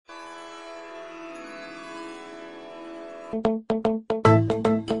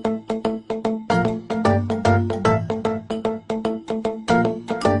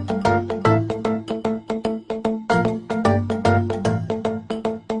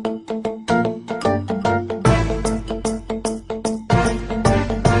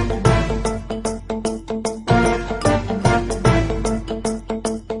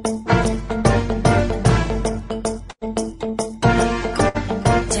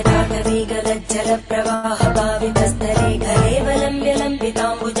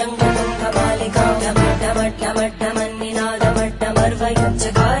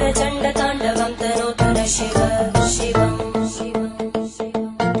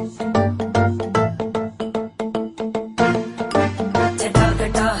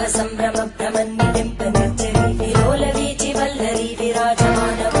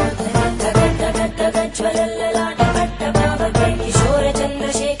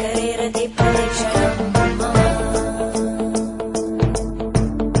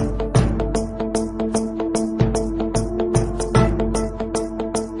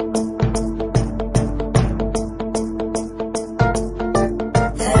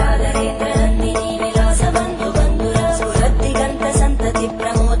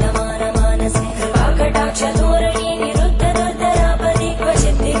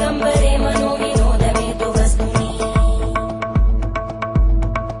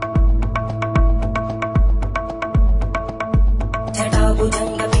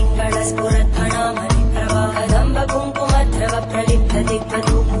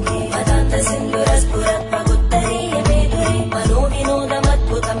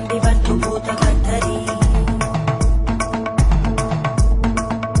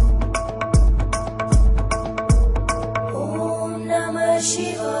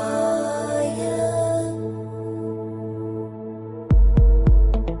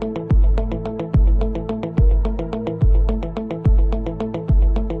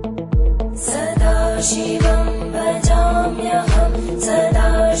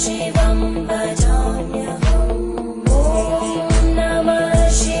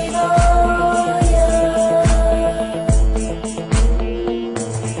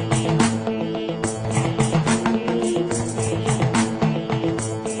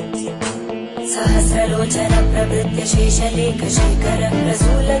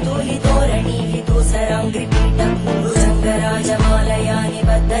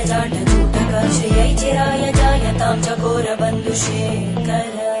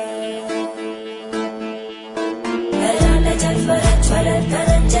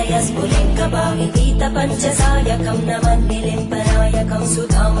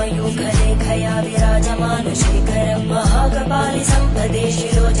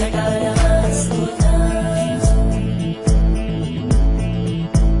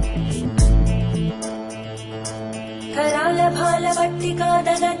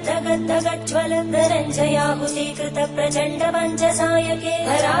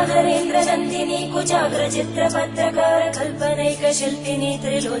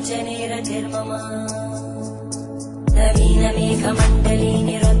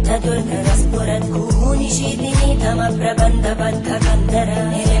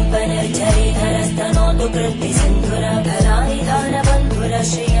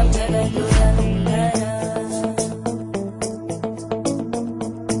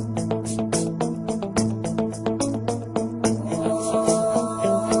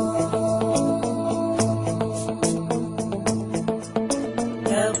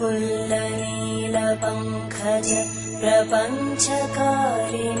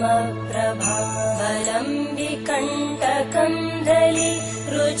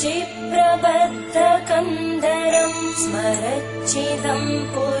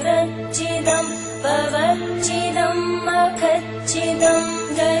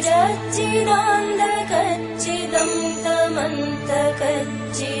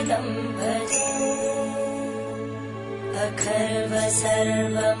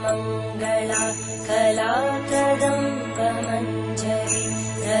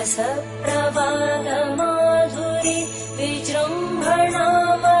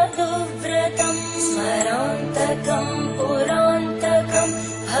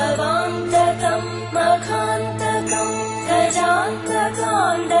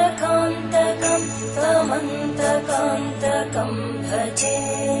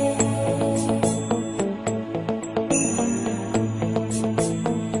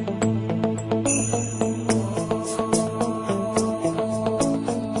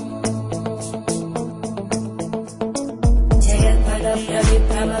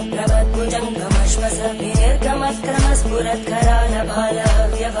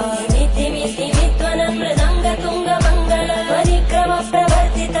स्फुरत्करालभालव्यवामिति मिति मित्वनं मृदङ्गतुङ्गमङ्गल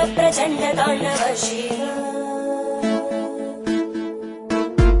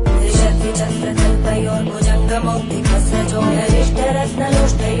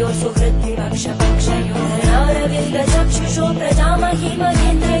सुहृद्विवक्षपक्षयो धरारविन्दचक्षुषो प्रजामहि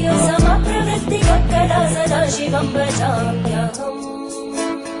महेन्द्रयो समप्रवृत्तिवक्कला सदा शिवं भजाम्यहम्।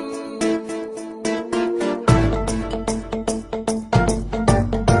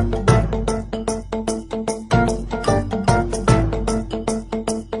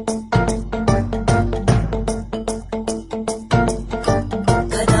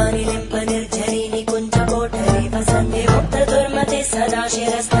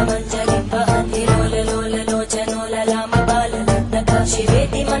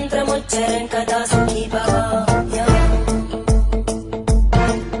 शिवेति मन्त्रमुच्चरन् कदा सुखी भवाम्यहम्।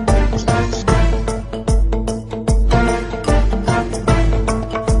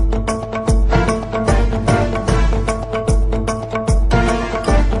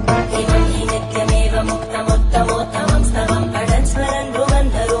 इमं हि नित्यमेव मुक्तमुत्तमोत्तमं स्तवं पठन् स्मरन्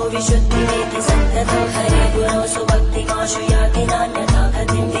भ्रुवन्धरो विशुद्धिमेति सन्ततं हरे गुरौ सुभक्तिमाशु याति नान्यथा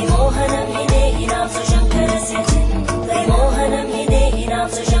गतिं विमोहनं हि देहिनां सुशङ्करस्य विमोहनं हि देहिनां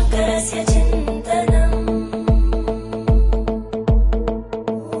सुशङ्करस्य चिन्तनम्।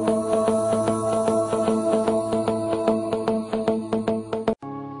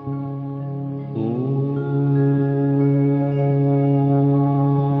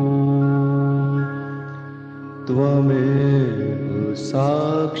 त्वमेव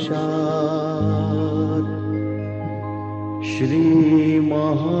साक्षात् श्री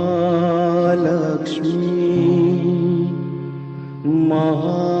महालक्ष्मी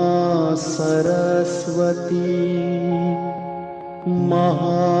महासरस्वती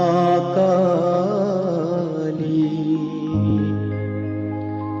महाकाली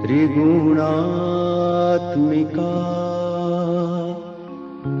त्रिगुणात्मिका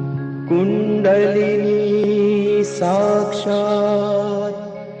कुण्डलिनी साक्षात्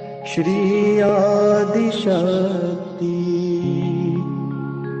श्री आदिशक्ति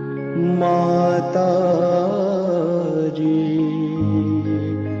माताजी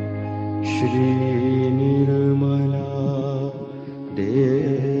श्री निर्मला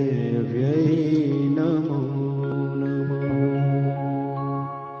देव्यै नमो नमः।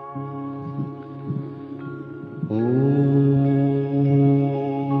 ॐ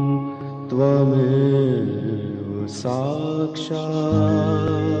त्वमेव साक्षात्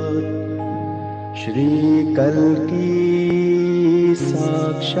श्री कल्की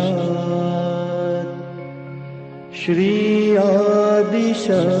साक्षात् श्री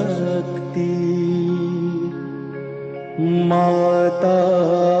आदिशक्ति माताजी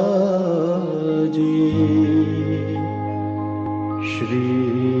श्री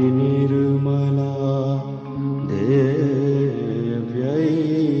निर्मला देव्यै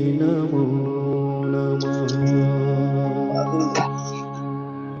नमो नमः।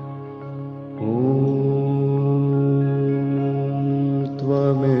 ॐ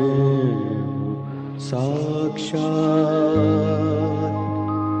त्वमेव साक्षात्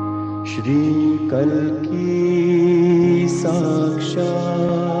श्री कल्की साक्षात्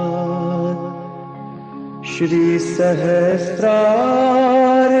श्री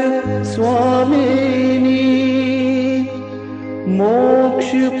सहस्रार स्वामिनी मोक्ष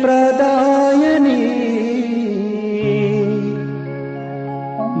प्रदायिनी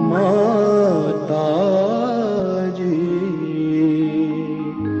माताजी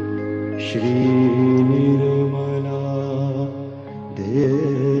श्री निर्मला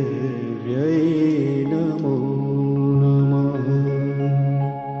देव्यै नमो नमः।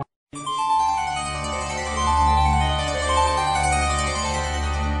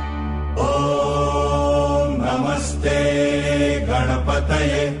 ॐ नमस्ते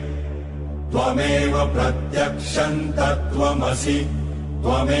गणपतये त्वमेव प्रत्यक्षं तत्त्वमसि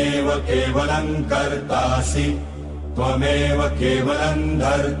त्वमेव केवलं कर्तासि त्वमेव केवलं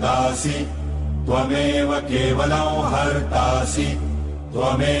धर्तासि त्वमेव केवलं हर्तासि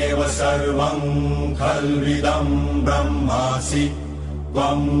त्वमेव सर्वं खल्विदं ब्रह्मासि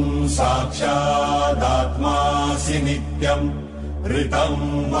त्वं साक्षादात्मासि नित्यं ऋतं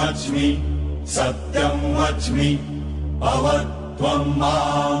वच्मि सत्यं वच्मि अवत्वं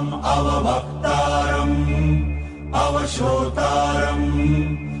माम् अवभक्तारम् अवश्रोतारम्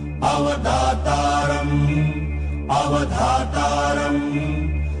अवदातारम् अवधातारम्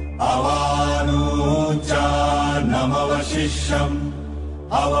अवानूचानमवशिष्यम्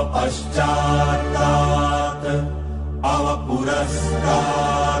अवपश्चात्तात्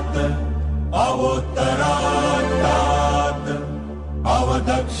अवपुरस्तात् अवोत्तरात्तात्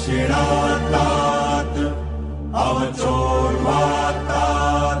अवदक्षिणात्तात् अवचोर्वात्तात्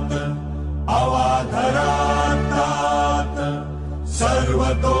अवाधरात्तात्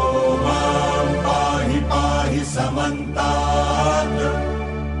सर्वतो मां पाहि पाहि समन्तात्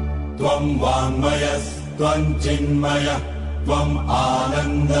त्वं वाङ्मयस्त्वं चिन्मयः त्वम्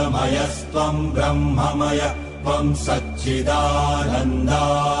आनन्दमयस्त्वं ब्रह्ममय त्वं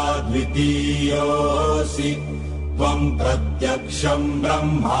सच्चिदानन्दाद्वितीयोऽसि त्वं प्रत्यक्षं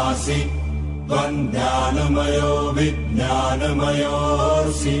ब्रह्मासि त्वं ज्ञानमयो विज्ञानमयोऽसि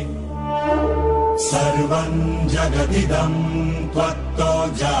सर्वं जगदिदं त्वत्तो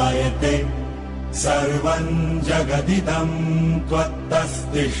जायते सर्वं जगदिदं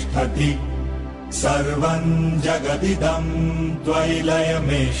त्वत्तस्तिष्ठति सर्वं जगदिदं त्वयि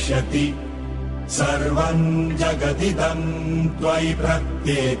लयमेष्यति सर्वं जगदिदं त्वयि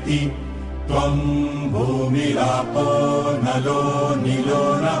प्रत्येति त्वं भूमिरापो नलो नीलो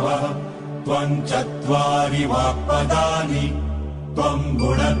नभः त्वं चत्वारि वाक्पदानि त्वं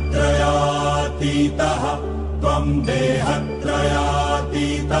गुणत्रयातीतः त्वं देहत्रयातीतः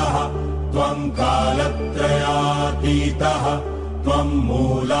त्वं कालत्रयातीतः त्वं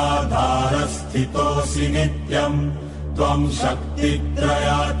मूलाधारस्थितोऽसि नित्यम् त्वं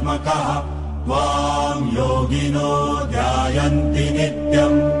शक्तित्रयात्मकः त्वां योगिनो ध्यायन्ति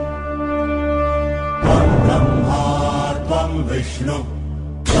नित्यम् त्वं ब्रह्मा त्वं विष्णु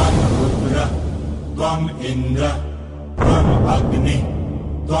त्वं रुद्र त्वं इन्द्र त्वं अग्नि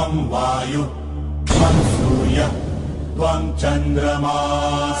त्वं वायु त्वं सूर्य त्वं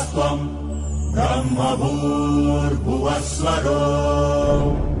चन्द्रमास्त्वं ब्रह्मभूर्भुवस्वरो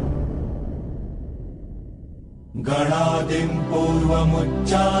गणादिं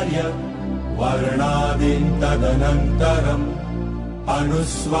पूर्वमुच्चार्य वर्णादिं तदनन्तरम्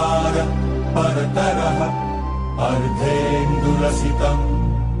अनुस्वार परतरः अर्धेन्दुरसितम्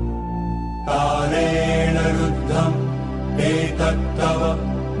तारेण रुद्धम् एतत्तव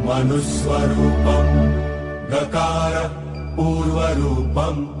मनुस्वरूपम् गकार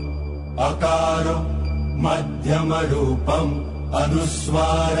पूर्वरूपम् अकारो मध्यमरूपम्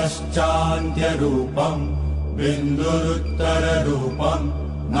अनुस्वारश्चान्त्यरूपम् बिन्दुरुत्तररूपम्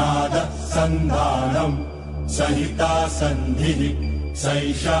नादः सन्धानम् सहिता सन्धिः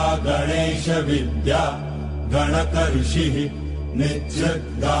सैषा गणेश विद्या गणकऋषिः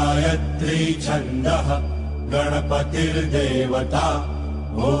नित्यगायत्री छन्दः गणपतिर्देवता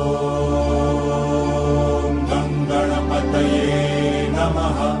ॐ गं गणपतये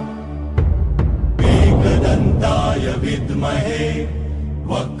नमः एकदन्ताय विद्महे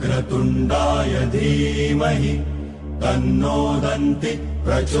वक्रतुण्डाय धीमहि तन्नो दन्ति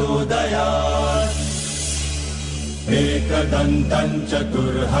प्रचोदयात् एकदन्तं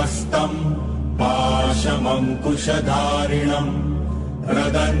चतुर्हस्तं पाशमङ्कुशधारिणम्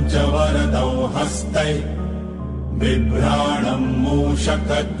रदं च वरदौ हस्तै बिभ्राणं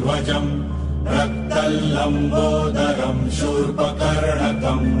मूषकध्वजम् रक्तल्लम्बोदरं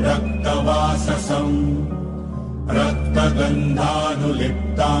शूर्पकर्णकं रक्तवाससम्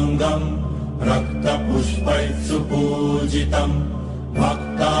रक्तगन्धानुलिप्ताङ्गम् रक्तपुष्पैः सुपूजितम्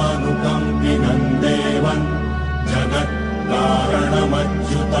भक्तानुकम्पिनं देवम्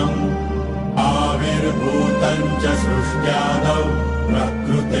जगत्कारणमच्युतम् आविर्भूतं च सृष्ट्यादौ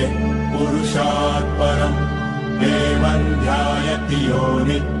प्रकृते पुरुषात् परम् एवं ध्यायति यो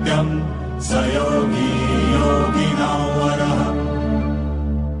नित्यम् स योगी योगिनां वरः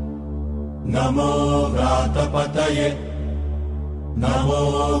नमो व्रातपतये नमो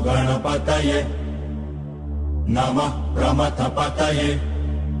गणपतये नमः प्रमथपतये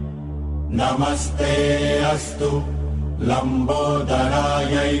नमस्ते अस्तु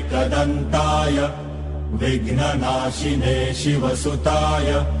लम्बोदरायैकदन्ताय विघ्ननाशिने शिवसुताय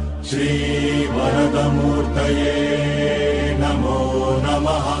श्रीवरदमूर्तये नमो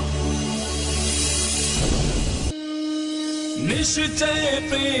नमः। निश्चय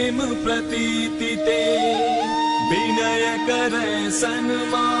प्रेम प्रतीति ते विनय करे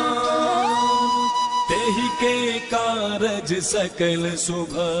सन्मान तेहि के कारज सकल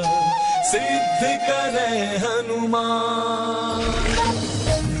शुभ सिद्ध करे हनुमान।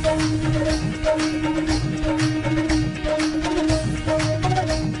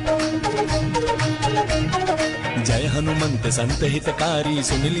 जय हनुमंत संत हितकारी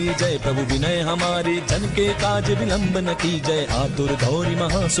सुन ली जय प्रभु विनय हमारी जन के काज विलंब न की जय आतुर धौरी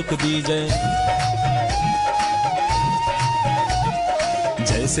महासुख दी जय।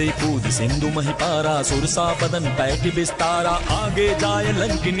 जैसे कूद सिंधु महिपारा सुरसा बदन पैठ विस्तारा आगे जाय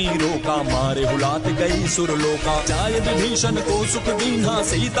लंकिनी रोका मारे हुलात गई सुरलोका जाय विभीषण को सुख दीन्हा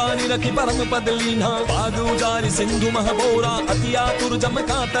सीता निरखि परम पद लीन्हा पाद उजारि सिंधु महबोरा अति आतुर जम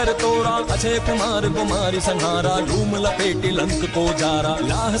कातर तोरा अक्षय कुमार कुमारी संहारा धूम लपेटी लंक को जारा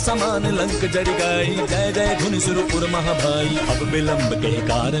लाह समान लंक जरि गई जय जय धुनि सुरपुर महाभाई। अब विलंब के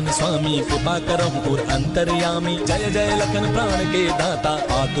कारण स्वामी कृपा करहु पुर अंतर्यामी जय जय लखन प्राण के दाता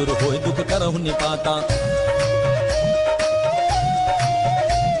आतुर होए दुख करहु निपाता।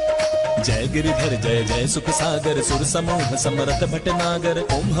 जय गिरिधर जय जय सुख सागर, सुर समूह समरथ भटनागर।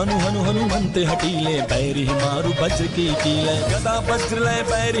 ओम हनु हनु हनुमंत हटीले, बैरि मारु वज्र की कीले। गदा वज्र लय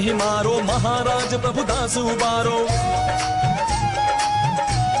बैरि मारो, महाराज प्रभु दास उबारो।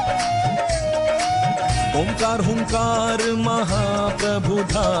 ओंकार हुंकार महाप्रभु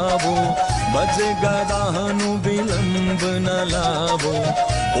धावो, बज गदा हनु विलंब न लावो।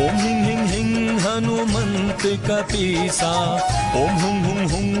 ओम हिं हिं हिं हनुमंत कपीसा, ओम हुं हुं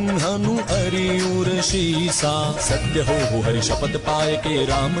हुं हनु अरियुर शीसा। सत्य हो हरि शपथ पाए के,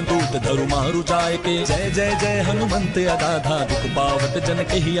 राम दूत धरु मारु जाय के। जय जय जय हनुमंत अगाधा, दुख पावत जन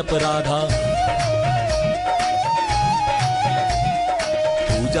के ही अपराधा।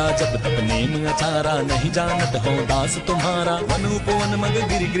 पूजा जब तप नेम अचारा, नहीं जानत हो दास तुम्हारा। वन उपवन मग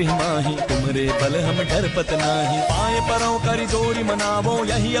गिरि गृह माही, तुमरे बल हम डरपत नाही। पाए परों करि जोरी मनावो,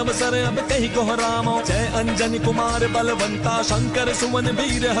 यही अवसर अब कही कोहरामो। जय अंजनी कुमार बलवंता, शंकर सुमन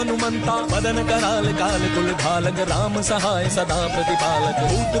वीर हनुमंता। मदन कराल काल कुल धालक, राम सहाय सदा प्रतिपालक।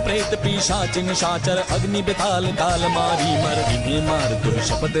 भूत प्रेत पिशाच निशाचर, अग्नि बिताल काल मारी मर। इन्हें मार तुम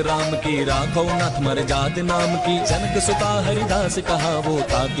शपथ राम की, राखो नाथ मर जात नाम की। जनक सुता हरिदास कहावो,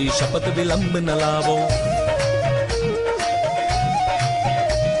 ताकि शपथ विलंब न लावो।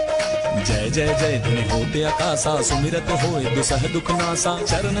 जय जय जय धुनि होते आकाशा, सुमिरत होए दुसह दुख नासा।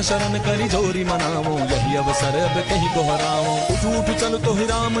 चरण शरण करि जोरी मनावो, यही अवसर अब कही कोहराओ। उठ उठ चल तो ही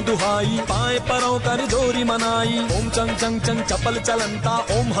राम दुहाई, पाए परों कर जोरी मनाई। ओम चंग चंग चंग चपल चलंता,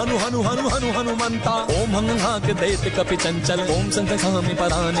 ओम हनु हनु हनु हनु हनुमंता। ओम हंग हाक दैत कपि चंचल, ओम संत स्वामी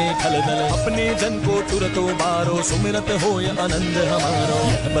पराने खल दल। अपने जन को तुरतो बारो, सुमिरत होय आनंद हमारो।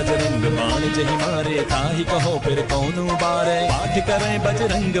 यह बजरंग बाण जहि मारे, ताहि कहो फिर कौन उबारे। पाठ करें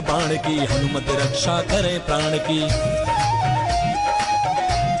बजरंग बाण की, हनुमत रक्षा करे प्राण की।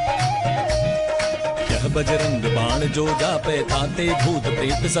 यह बजरंग बाण जो जापे, ताते भूत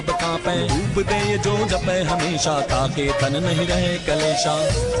प्रेत सब कांपे। धूप दे जो जपे हमेशा, ताके तन नहीं रहे कलेशा।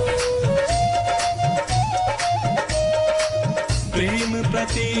 प्रेम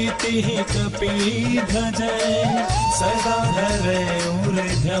प्रतीति ही कपि धजै, सदा धरे उर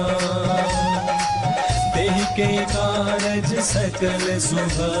ध्यान। तेहि के कारज सकल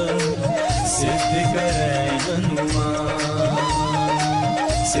शुभ, सिद्ध करे हनुमान।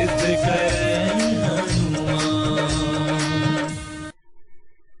 सिद्ध करे हनुमान।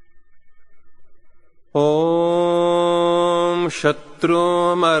 ओम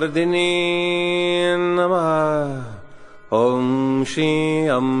शत्रुमर्दिनी नमः। ओम श्री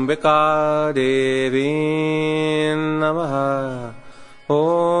अंबिका देवी नमः।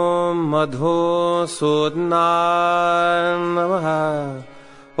 ओम मधुसूदनाय नमः।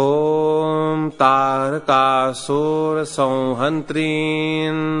 ओम तारकासुर संहन्त्री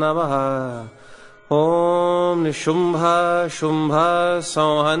नमः। ओम निशुंभ शुंभ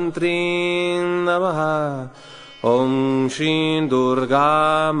संहन्त्री नमः। ओम श्री दुर्गा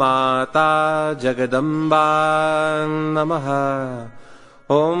माता जगदम्बा नमः।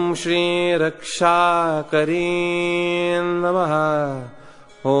 ओम श्री रक्षाकरी नमः।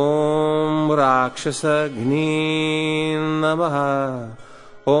 ओम राक्षसघ्नी नमः।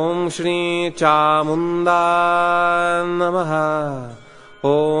 ओम श्री चामुंडा नमः।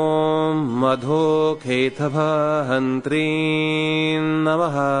 ओम मधुखेतभहन्त्री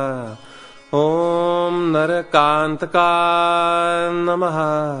नमः। ओम नरकांतका नमः।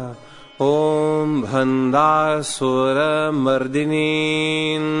 ओम भंडासुरमर्दिनी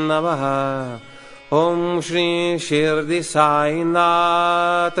नमः। ओम श्री शिरडी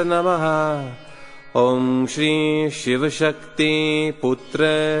साईनाथ नमः। ओम श्री शिवशक्ति पुत्र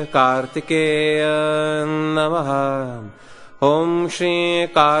कार्तिकेय नमः। ओम श्री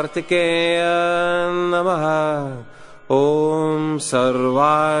कार्तिकेय नमः। ओम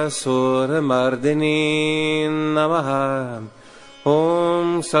सर्वासुरमर्दिनी नमः।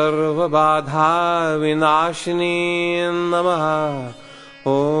 ओम सर्वबाधा विनाशिनी नमः।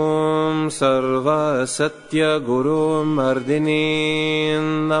 ओम सर्वसत्यगुरुमर्दिनी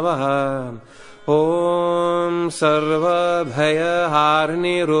नमः। ओम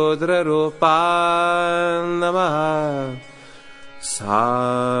सर्वभयहारिणी रुद्ररूपा नमः।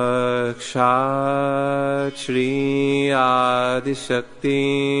 साक्षात् श्री आदिशक्ति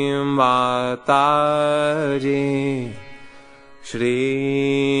माताजी श्री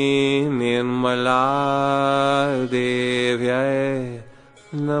निर्मला देव्यै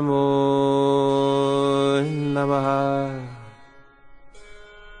नमो नमः।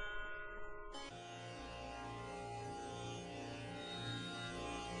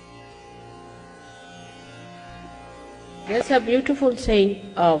 There's a beautiful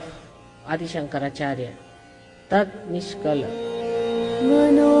saying of Adi Shankaracharya, Tad Nishkala.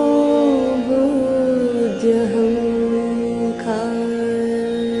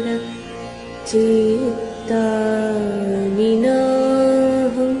 Manobudhyahankara citta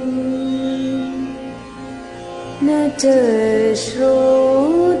ninaham na cha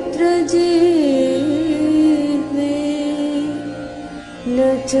shrotra jihve na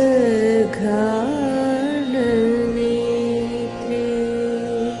cha ghana netre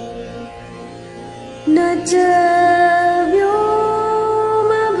na cha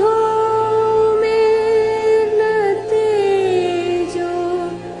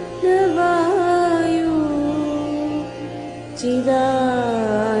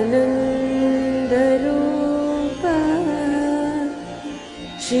Chidanandarupa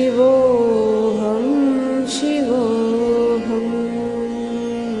Shivoham Shivoham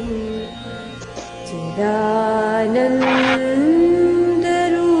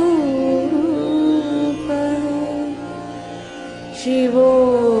Chidanandarupa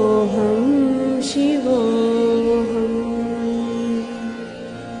Shivoham Shivoham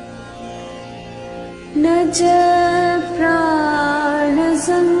Naja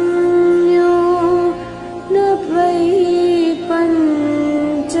Pranasannyo na vai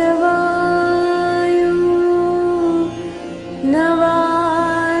panchavayu na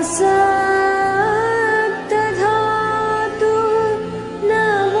vasaptadhatu na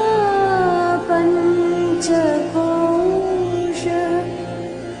va panchakosha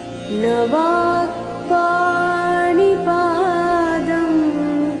na vakpanipadam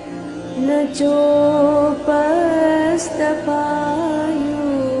na chopastapayu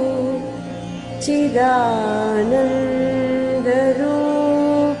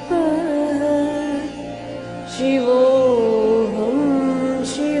Chidanandarupa Shivoham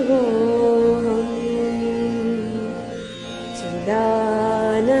Shivoham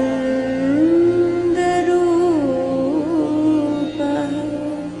Chidanandarupa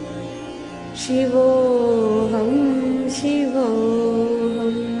Shivoham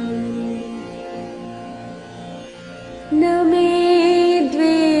Shivoham Name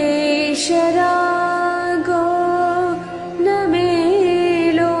Dvesharago Name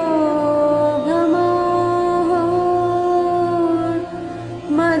Lobhamoho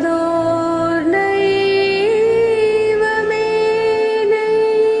Madornaiva Menaiva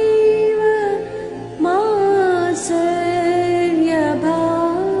Masarya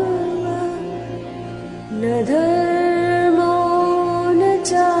Bhava Nadharmo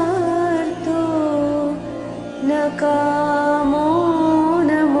Nacharto Nakamo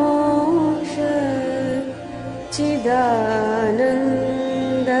Namoksha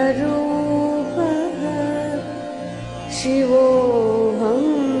Chidanandarupa Shivoham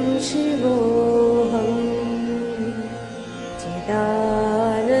Shivoham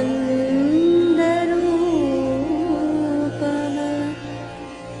Chidanandarupa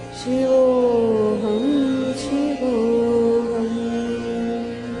Shivoham Shivoham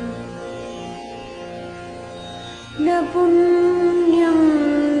Na punyam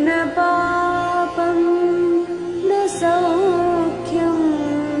na papam na saukyam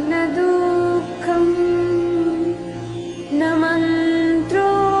na dukkham na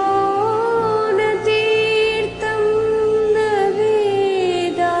mantro na tirtham na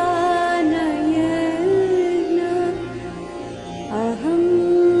veda na yajna aham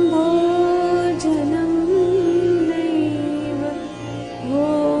bhojanam naiva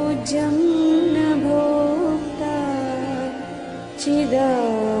bhojam na bhokta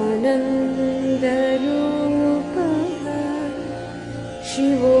Chidanandarupa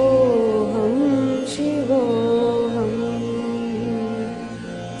Shivoham Shivoham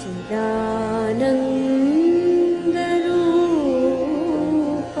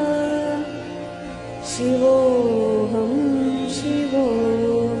Chidanandarupa Shivoham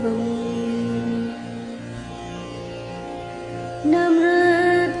Shivoham Na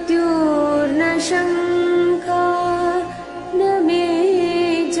mrityur na shankha na me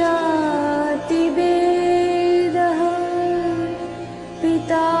jati bedah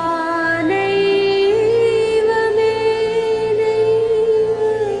pita naiva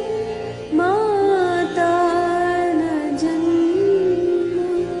menaiva mata na janma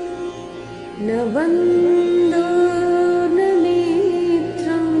na bandhu na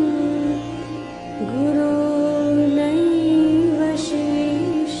mitram guru naiva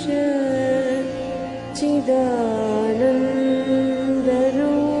shisha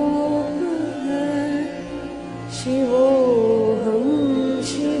Chidanandarupa Shivoham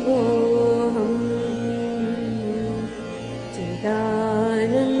Shivoham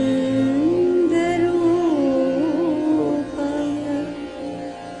Chidanandarupa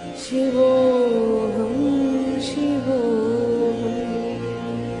शिवोऽहं शिवोऽहम्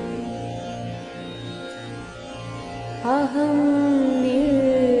अहं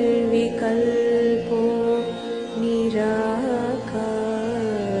निर्विकल्पो निराकाररूपो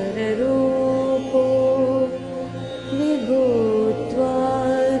विभूत्वाच्च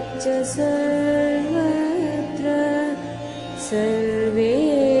सर्वत्र सर्वेन्द्रियाणां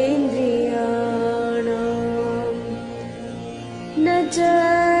न च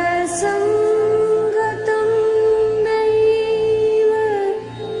सङ्गतं नैव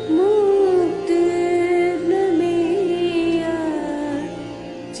मुक्तिर्न मेया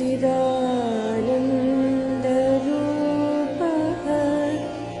चिदानन्दरूपः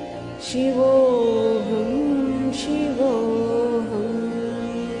शिवोऽहं शिवोऽहम्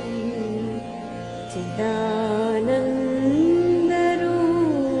चिदानन्दरूपः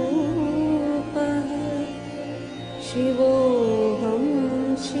शिवोऽहं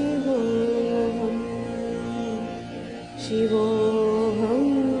शिवोऽहम् शिवोऽहं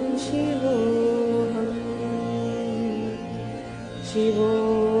शिवोऽहम्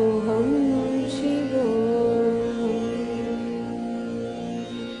शिवोऽहं शिवोऽहम्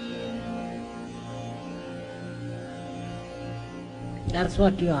That's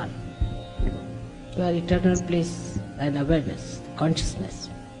what you are. You are eternal bliss and awareness, consciousness,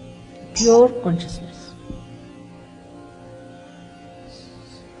 pure consciousness.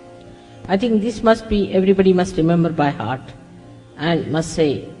 I think this must be, everybody must remember by heart and must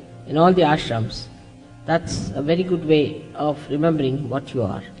say in all the ashrams. That's a very good way of remembering what you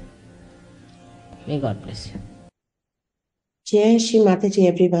are. May God bless you. जय श्री माता जी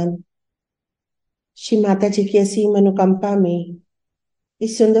everyone. Shri Mata जी की असीम अनुकंपा में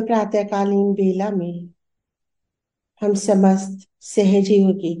इस सुंदर प्रातःकालीन बेला में हम समस्त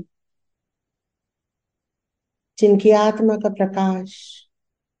सहजीवों जिनकी आत्मा का प्रकाश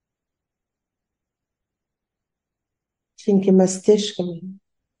जिनके मस्तिष्क में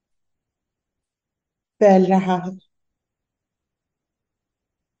फैल रहा है,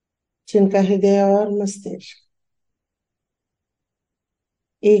 जिनका हृदय और मस्तिष्क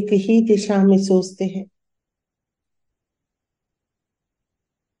एक ही दिशा में सोचते हैं,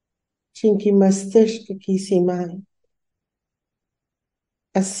 जिनकी मस्तिष्क की सीमाएं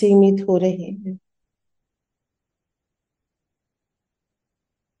असीमित हो रही हैं,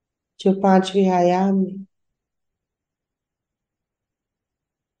 जो पांचवें आयाम में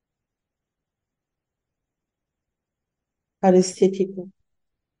हर स्थिति को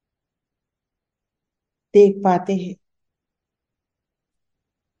देख पाते हैं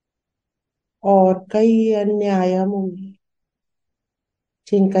और कई अन्य आयामों में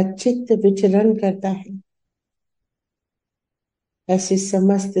जिनका चित्त विचरण करता है, ऐसे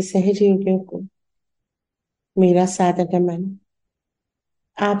समस्त सहयोगियों को मेरा सादर नमन।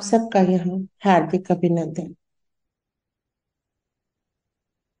 आप सबका यहाँ हार्दिक अभिनंदन।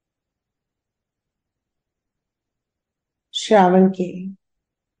 श्रावण के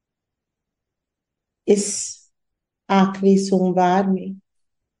इस आखिरी सोमवार में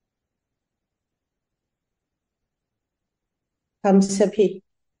हम सभी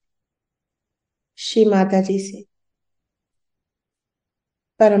श्री माता जी से,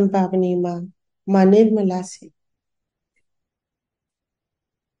 परम पावनी माँ निर्मला से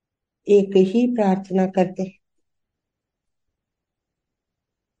एक ही प्रार्थना करते हैं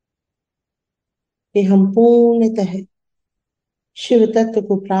कि हम पूर्णतः शिव तत्व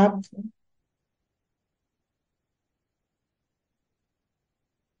को प्राप्त हो,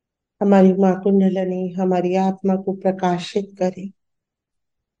 हमारी माँ कुंडलिनी हमारी आत्मा को प्रकाशित करे,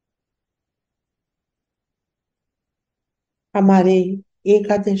 हमारे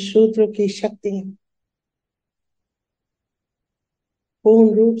एकादश रुद्र की शक्तियां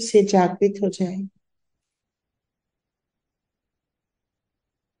पूर्ण रूप से जागृत हो जाए,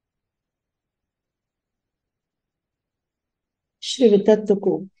 शिव तत्व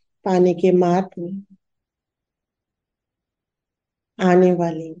को पाने के मार्ग में आने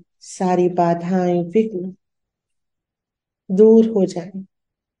वाली सारी बाधाएं विघ्न दूर हो जाए,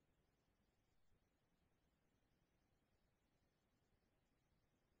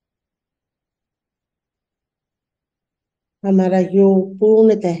 हमारा योग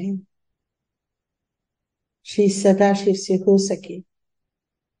पूर्णतः श्री सदाशिव से हो सके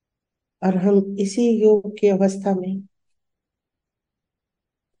और हम इसी योग की अवस्था में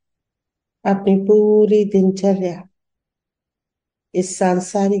अपनी पूरी दिनचर्या, इस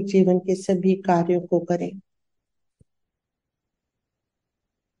सांसारिक जीवन के सभी कार्यों को करें।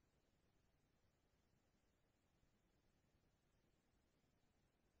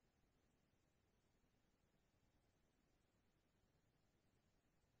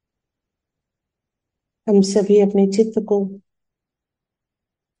 हम सभी अपने चित्त को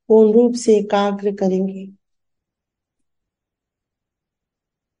पूर्ण रूप से एकाग्र करेंगे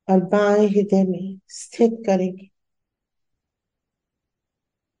और बाएं हृदय में स्थित करेंगे।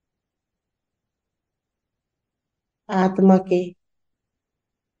 आत्मा के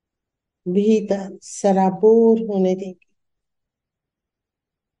भीतर सराबोर होने देंगे।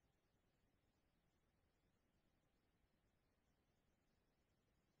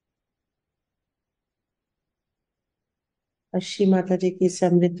 और श्री माता जी की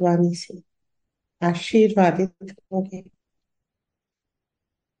समृद्ध वाणी से आशीर्वादित होंगे।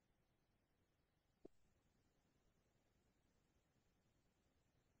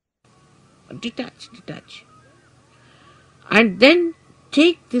 Detach. And then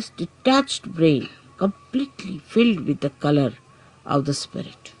take this detached brain completely filled with the color of the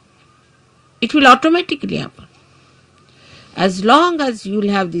Spirit. It will automatically happen. As long as you will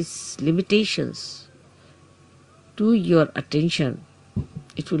have these limitations to your attention,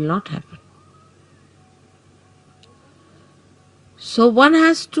 it will not happen. So one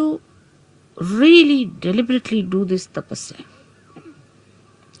has to really deliberately do this tapasya.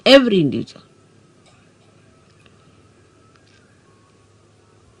 Every individual.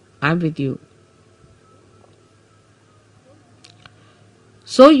 I am with you.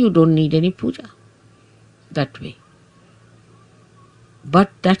 So you don't need any puja that way.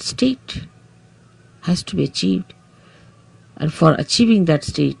 But that state has to be achieved. And for achieving that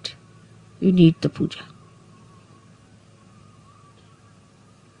state, you need the puja.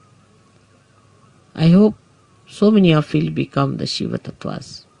 I hope so many of you will become the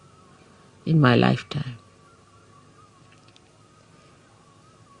Shivtattvas in my lifetime.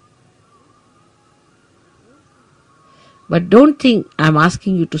 But don't think I am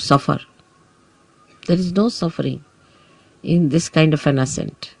asking you to suffer. There is no suffering in this kind of an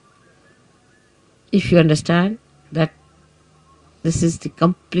ascent. If you understand that this is the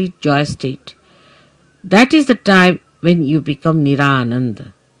complete joy state, that is the time when you become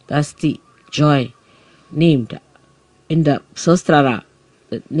Nirananda. That's the joy named in the Sastrara.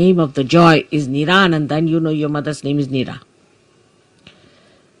 The name of the joy is Nirananda, and you know your mother's name is Nira.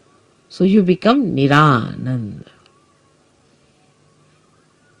 So you become Nirananda.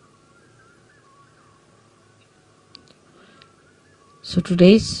 So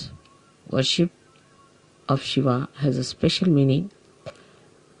today's worship of Shiva has a special meaning.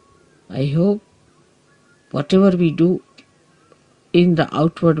 I hope whatever we do in the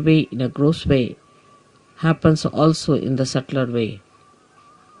outward way, in a gross way, happens also in the subtler way.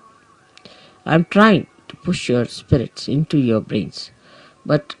 I am trying to push your spirits into your brains,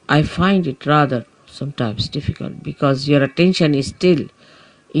 but I find it rather sometimes difficult because your attention is still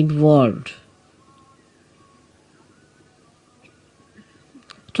involved.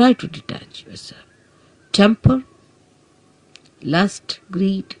 Try to detach yourself. Temper, lust,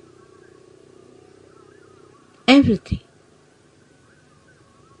 greed, everything.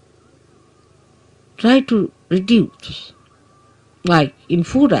 Try to reduce. Like in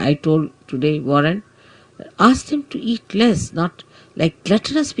food, I told today, Warren, ask them to eat less, not like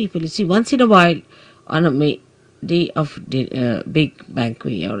gluttonous people. You see, once in a while, on a day of big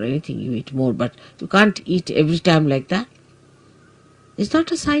banquet or anything, you eat more, but you can't eat every time like that. It's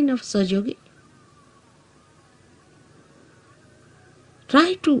not a sign of Sahaja.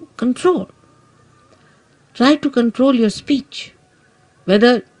 Try to control. Try to control your speech.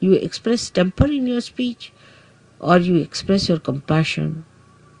 Whether you express temper in your speech, or you express your compassion,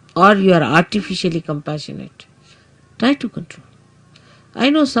 or you are artificially compassionate. Try to control.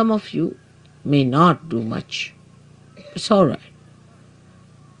 I know some of you may not do much. It's all right.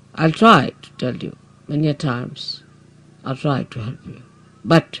 I'll try to tell you many times. I'll try to help you.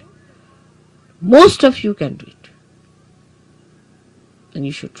 But most of you can do it. And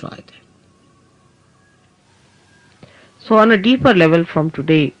you should try that. So on a deeper level from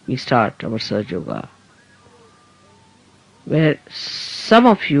today, we start our Sahaja Yoga, where some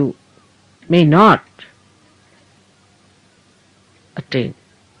of you may not attain,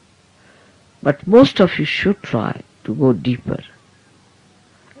 but most of you should try to go deeper.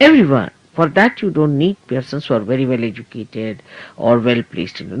 Everyone. For that you don't need persons who are very well educated or well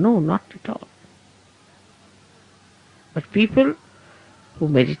placed. No, not at all. But people who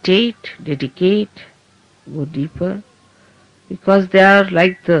meditate, dedicate, go deeper, because they are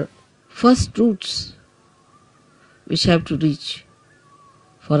like the first roots which have to reach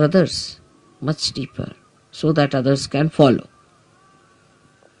for others much deeper, so that others can follow.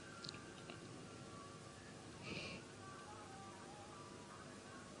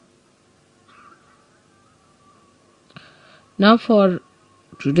 Now for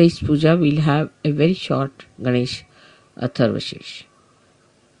today's puja we'll have a very short Ganesh Atharvashesh.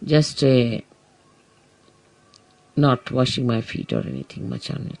 Just not washing my feet or anything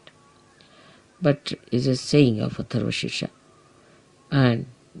much on it, but is a saying of Atharvashesha, and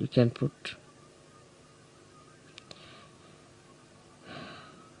you can put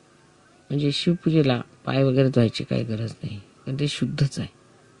म्हणजे शिवपूजेला पाय वगैरे धुवायची काही गरज नाही, कारण ते शुद्धच आहे.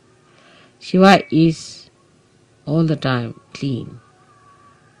 Shiva is all the time clean,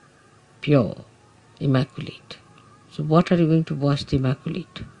 pure, immaculate. So what are you going to wash the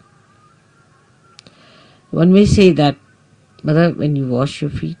immaculate? One may say that, Mother, when you wash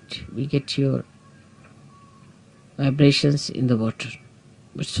your feet, we get your vibrations in the water,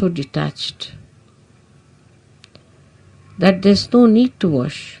 but so detached that there's no need to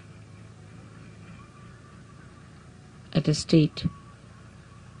wash at a state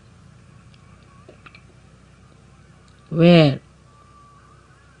where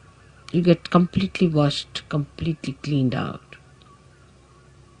you get completely washed, completely cleaned out.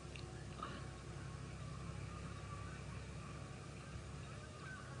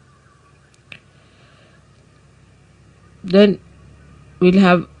 Then we'll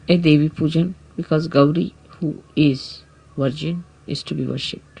have a Devi Pujan, because Gauri, who is virgin, is to be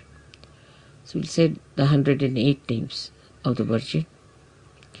worshipped. So we'll say the 108 names of the Virgin.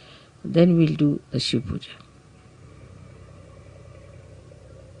 Then we'll do the Shiv Puja.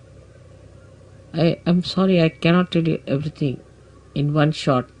 I'm sorry, I cannot tell you everything in one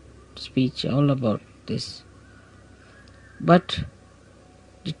short speech all about this. But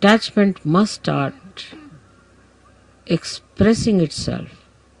detachment must start expressing itself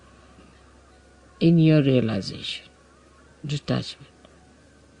in your realization. Detachment.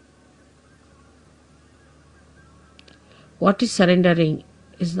 What is surrendering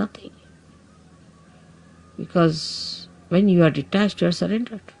is nothing. Because when you are detached, you are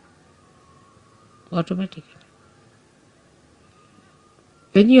surrendered. Automatically.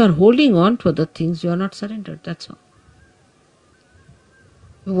 When you are holding on to other things, you are not surrendered, that's all.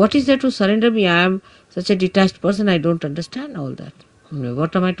 What is there to surrender me? I am such a detached person, I don't understand all that.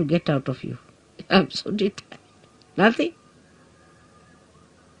 What am I to get out of you? I am so detached. Nothing.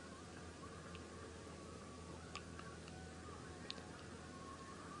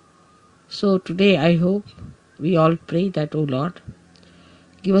 So today I hope we all pray that, O Lord,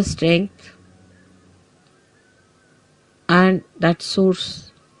 give us strength and that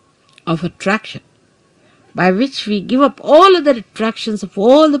source of attraction by which we give up all other attractions of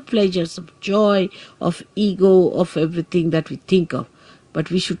all the pleasures of joy, of ego, of everything that we think of. But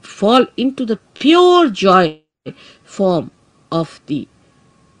we should fall into the pure joy form of the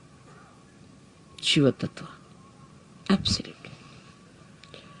Shivtatva. Absolutely.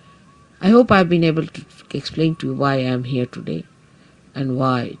 I hope I have been able to explain to you why I am here today and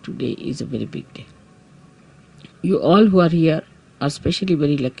why today is a very big day. You all who are here are especially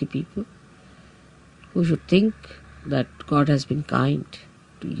very lucky people who should think that God has been kind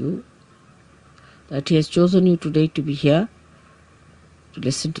to you, that He has chosen you today to be here to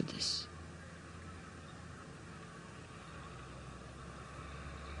listen to this.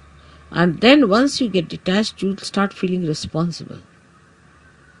 And then once you get detached, you will start feeling responsible.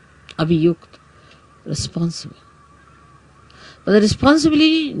 Abhiyukt, responsible. But the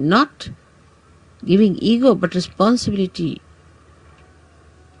responsibility, not giving ego, but responsibility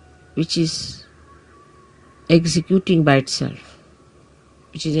which is executing by itself,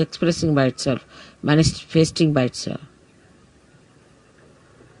 which is expressing by itself, manifesting by itself.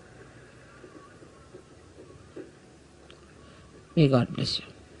 May God bless you.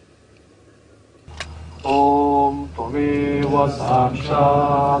 ॐ त्वमेव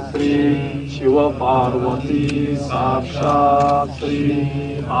साक्षात् श्री शिवपार्वती साक्षात् श्री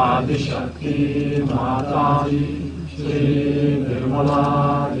आदिशक्ति माताजी श्री निर्मला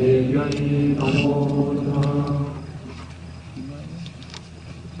देव्यै नमो नमः।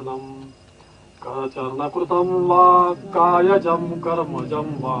 करचरणकृतं वा कायजं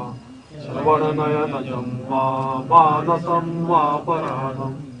कर्मजं वा श्रवणनयनजं वा मानसं वा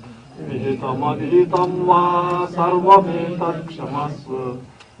पराणम् विहितमधिहितं वा सर्वमेतत् क्षमस्व।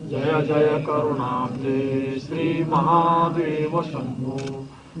 जय जय करुणाब्धे श्री महादेव शम्भो।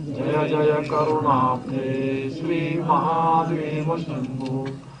 जय जय करुणाब्धे श्री महादेव शम्भो।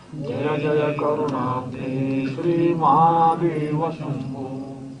 जय जय करुणाब्धे श्री महादेव शम्भो।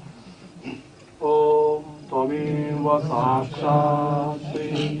 ॐ त्वमेव साक्षात्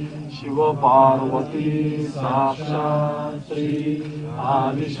श्री शिवपार्वती साक्षात् श्री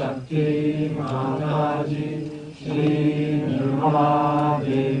आदिशक्ति माताजी श्री निर्मला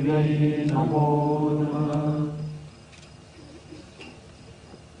देव्यै नमो नमः।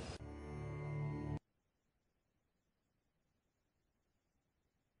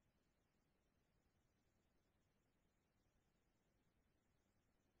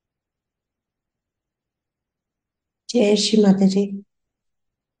 जय श्री माता जी।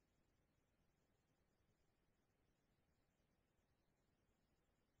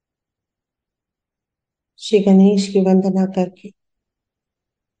 श्री गणेश की वंदना करके,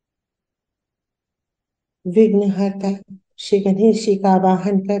 विघ्नहर्ता श्री गणेश जी का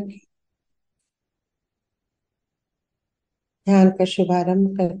आवाहन करके ध्यान का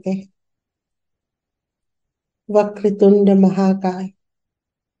शुभारंभ करते हैं। वक्रतुंड महाकाय,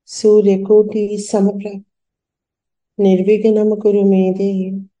 सूर्यकोटि समप्रभ, निर्विघ्नं कुरु मे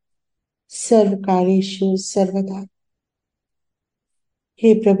देव, सर्व कार्येषु सर्वदा।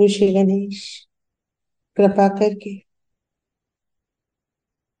 हे प्रभु श्री गणेश, कृपा करके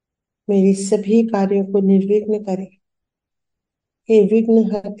मेरे सभी कार्यों को निर्विघ्न करें। हे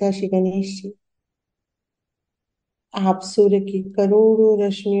विघ्नहर्ता श्री गणेश जी, आप सूर्य की करोड़ों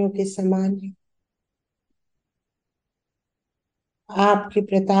रश्मियों के समान हैं। आपके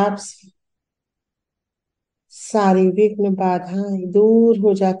प्रताप से सारी विघ्न बाधाएं दूर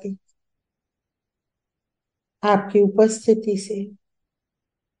हो जाती। आपकी उपस्थिति से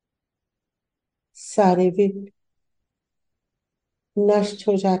सारे विघ्न नष्ट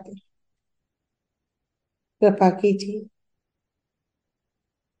हो जाते। कृपा कीजिए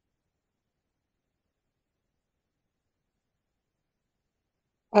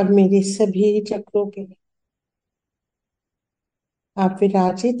और मेरे सभी चक्रों पे आप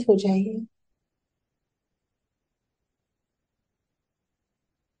विराजित हो जाइए।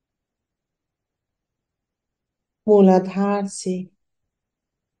 मूलाधार से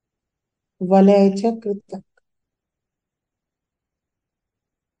वलय चक्र तक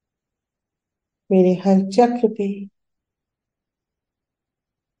मेरे हर चक्र पे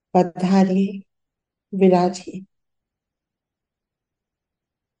पधारिए, विराजिए।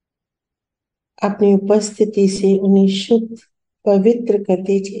 अपनी उपस्थिति से उन्हें शुद्ध पवित्र कर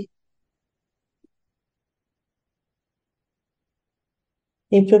दीजिए।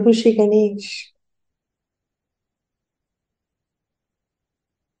 हे प्रभु श्री गणेश,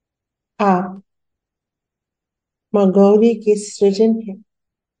 आप माँ गौरी के सृजन है।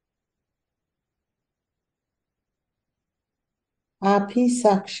 आप ही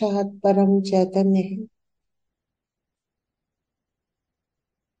साक्षात परम चैतन्य है।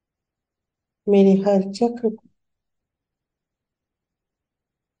 मेरे हर चक्र को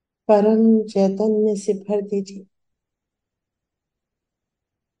परम चैतन्य से भर दीजिए।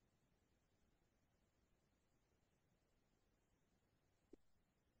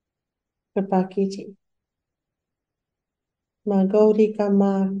 कृपा कीजिए, माँ गौरी का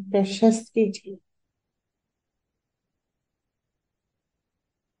मार्ग प्रशस्त कीजिए।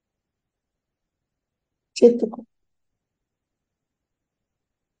 चित्त को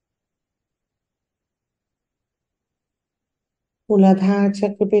मूलाधार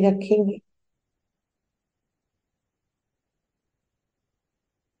चक्र पे रखेंगे।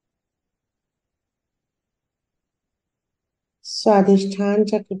 स्वादिष्ठान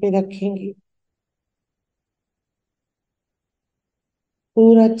चक्र पे रखेंगे।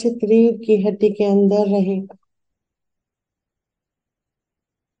 पूरा चित्त रीढ़ की हड्डी के अंदर रहेगा।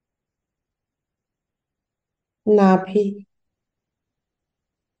 नाभि,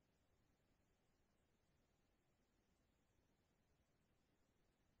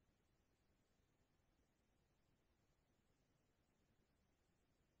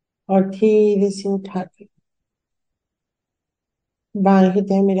 और धीरे से उठा के बाएं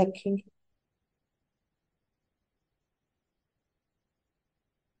हृदय में रखेंगे।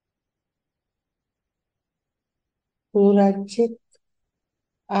 पूरा चित्त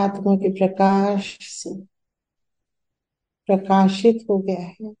आत्मा के प्रकाश से प्रकाशित हो गया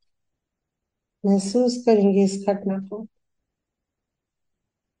है। महसूस करेंगे इस घटना को।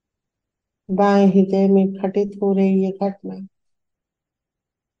 बाएं हृदय में घटित हो रही ये घटना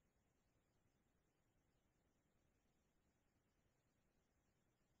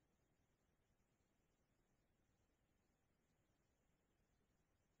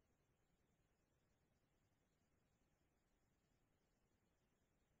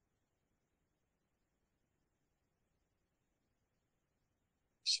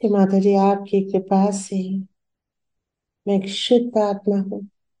श्री माता जी, आपकी कृपा से मैं एक शुद्ध आत्मा हूँ।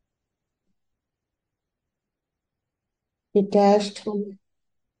 डिटैच्ड हूँ,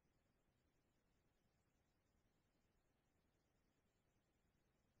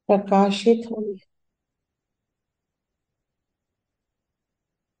 प्रकाशित हूँ।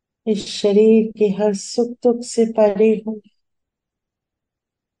 इस शरीर के हर सुख दुख से परे हूँ।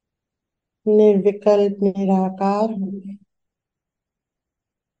 निर्विकल्प निराकार हूँ।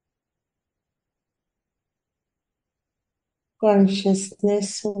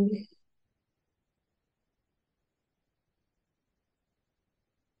 कॉन्शियसनेस हूँ।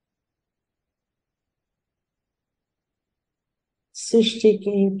 सृष्टि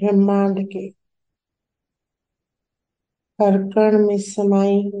के ब्रह्मांड के हर कण में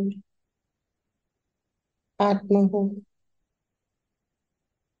समाई हुई आत्मा हूँ।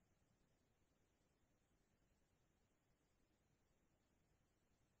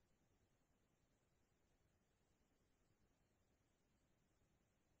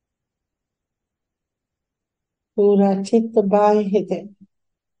 पूरा चित्त बाह्य हृदय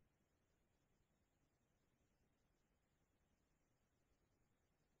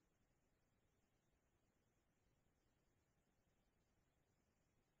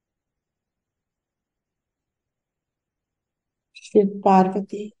शिव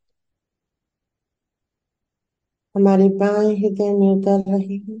पार्वती हमारे बाएं हृदय में उतर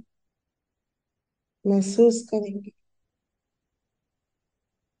रही है। महसूस करेंगे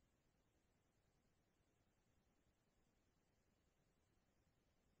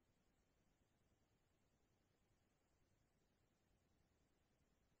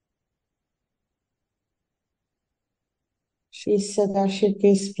श्री सदाशिव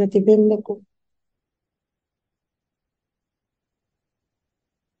के इस प्रतिबिंब को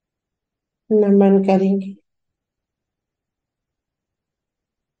नमन करेंगे।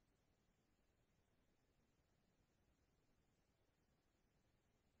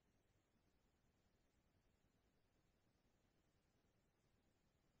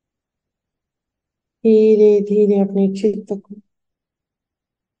 धीरे धीरे अपने चित्त को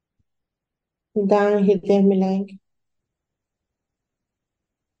दाएं हृदय मिलाएंगे।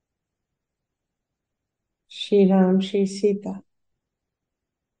 श्री राम श्री सीता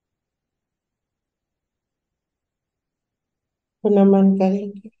को नमन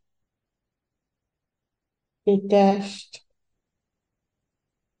करेंगे। Detached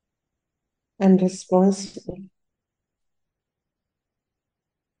and responsible.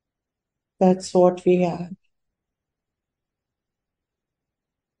 That's what we are.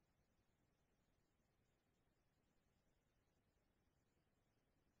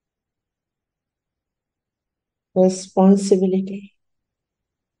 Responsibility.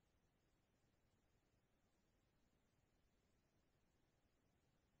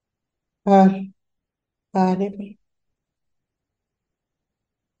 हर कार्य में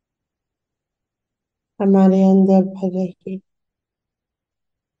हमारे अंदर भर रही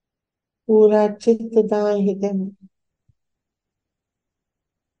पूरा चित्त दाएं हृदय में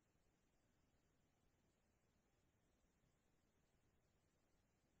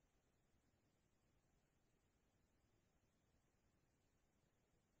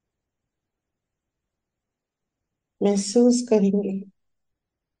महसूस करेंगे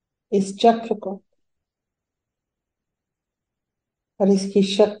इस चक्र को और इसकी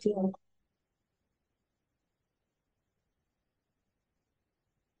शक्तियों को।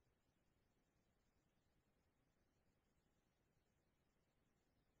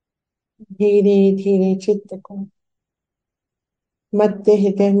 धीरे धीरे चित्त को मध्य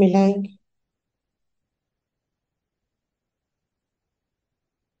हृदय मिलाएंगे।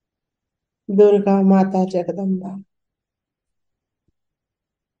 दुर्गा माता जगदम्बा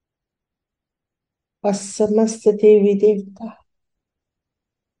और समस्त देवी देवता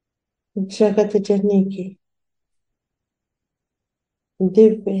जगत जननी के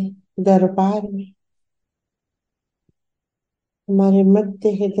दिव्य दरबार में हमारे मध्य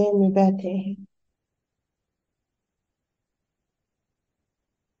हृदय में बैठे हैं।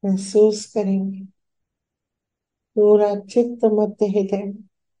 महसूस करेंगे पूरा चित्त मध्य हृदय में।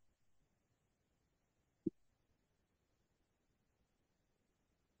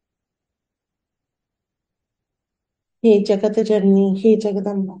 हे जगत जननी, हे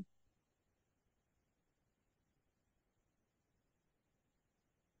जगदम्बा,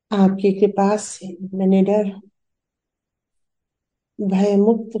 आपकी कृपा से मैं निडर हूँ, भय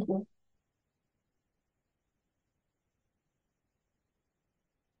मुक्त हूँ।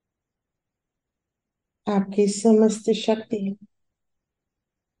 आपकी समस्त शक्ति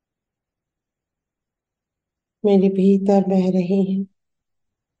मेरे भीतर बह रही है।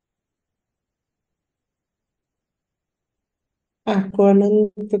 आपको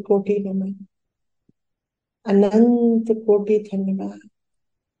अनंत कोटि नमन, अनंत कोटि धन्यवाद।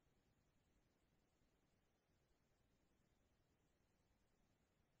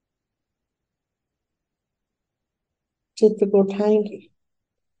 चित्त को उठाएंगे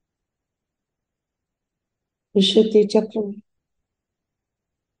विशुद्धि चक्र में।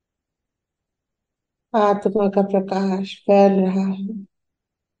 आत्मा का प्रकाश फैल रहा है।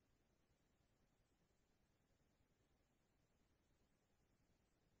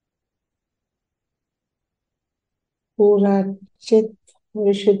 पूरा चित्त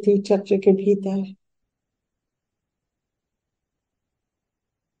विशुद्धि चक्र के भीतर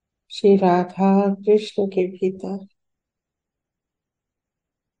श्री राधा कृष्ण के भीतर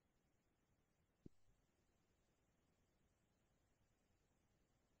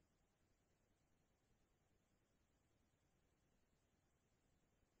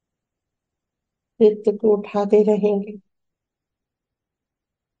चित्त को उठाते रहेंगे।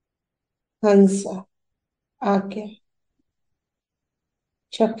 हंस आज्ञा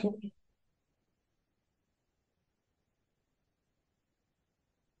चक्र में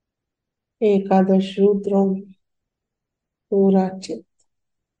एकादश रुद्रों में पूरा चित्त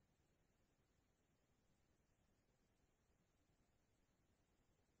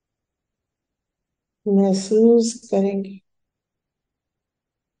महसूस करेंगे।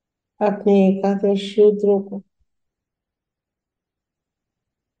 अपने एकादश रुद्रों को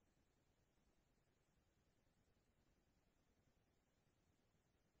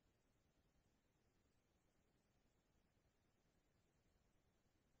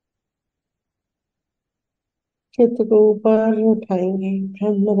चित्त को ऊपर उठाएंगे।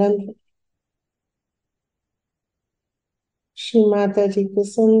 ब्रह्मरंध्र श्री माता जी के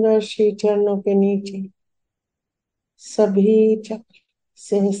सुंदर श्री चरणों के नीचे सभी चक्र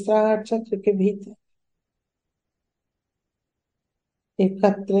सहस्त्रार चक्र के भीतर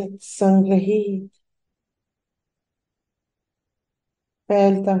एकत्रित संग्रहित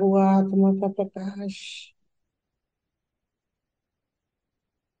फैलता हुआ आत्मा का प्रकाश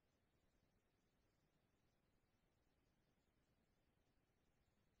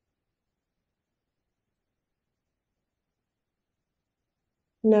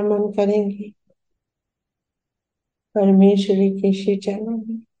नमन करेंगे परमेश्वरी के श्री चरणों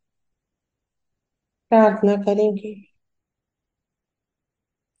में। प्रार्थना करेंगे,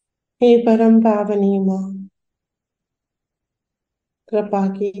 हे परम पावनी माँ, कृपा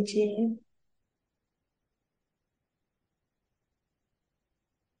कीजिए।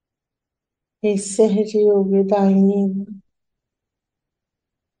 हे सहज योग दायिनी माँ,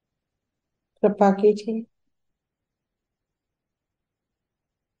 कृपा कीजिए।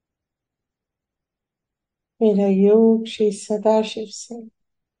 मेरा योग श्री सदाशिव से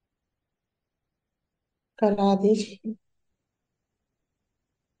करा दीजिए।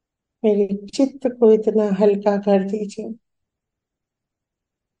 मेरे चित्त को इतना हल्का कर दीजिए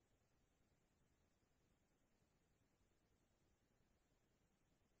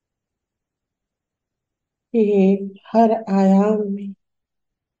कि हर आयाम में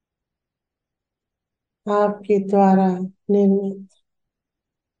आपके द्वारा निर्मित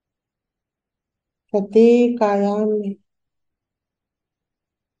प्रत्येक आयाम में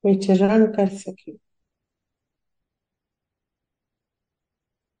विचरण कर सके।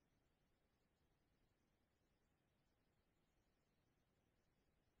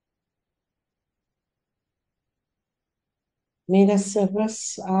 मेरा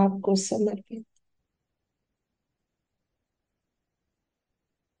सर्वस्व आपको समर्पित।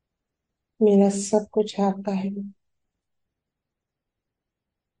 मेरा सब कुछ आपका है।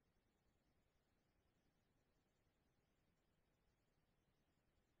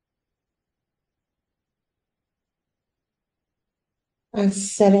 I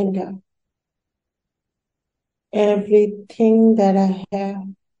surrender everything that I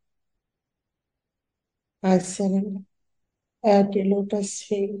have. I surrender at the lotus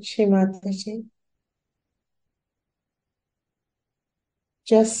feet, Shri Mataji.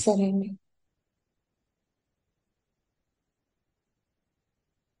 Just surrender.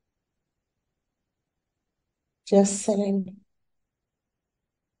 Just surrender.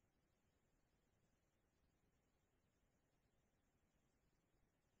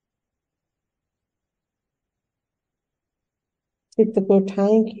 चित्त को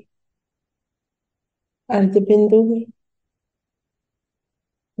उठाएंगे अर्ध बिंदु में,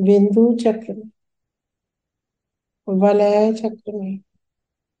 बिंदु चक्र में, वलय चक्र में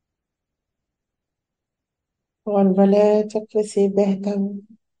और वलय चक्र से बहता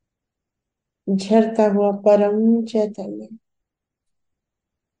हुआ झरता हुआ परम चैतन्य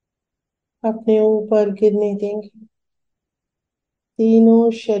अपने ऊपर गिरने देंगे।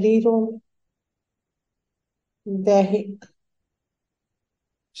 तीनों शरीरों में दैहिक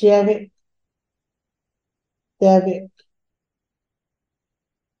जैविक दैविक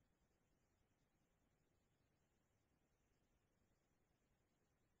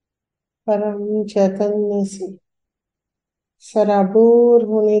परम चैतन्य से सराबोर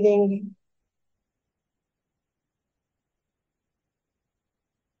होने देंगे।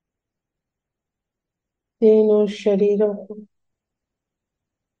 तीनों शरीरों को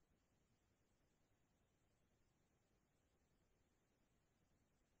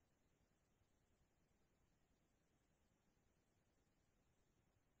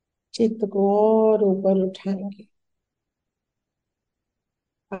चित्त को और ऊपर उठाएंगे,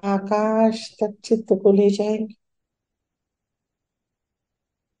 आकाश तक चित्त को ले जाएंगे।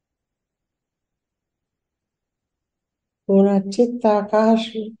 पूरा चित्त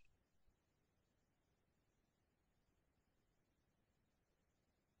आकाश में,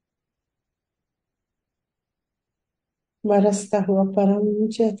 बरसता हुआ परम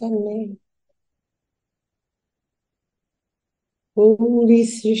चैतन्य पूरी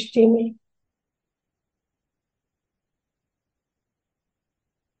सृष्टि में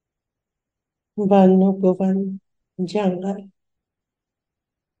वन उपवन, जंगल,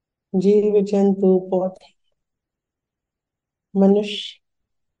 जीव जंतु, पौधे, मनुष्य,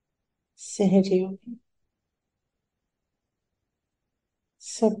 सहजीवी,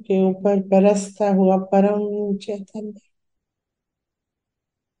 सबके ऊपर बरसता हुआ परम चैतन्य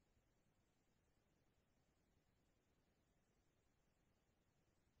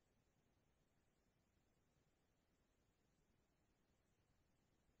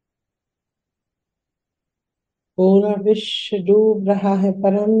पूरा विश्व डूब रहा है।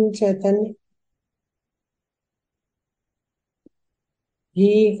 परम चैतन्य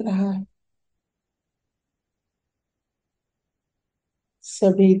भीग रहा है।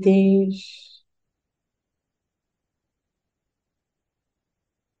 सभी देश,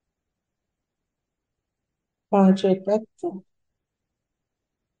 पांचों तत्व,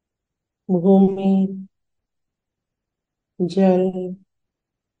 भूमि, जल,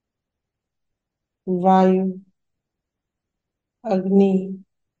 वायु, अग्नि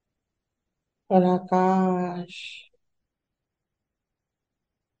और आकाश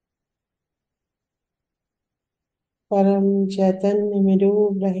परम चैतन्य में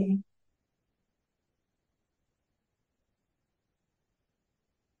डूब रहे।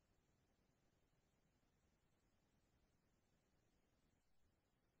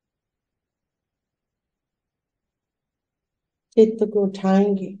 चित्त को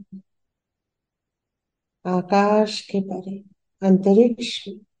उठाएंगे आकाश के परे, अंतरिक्ष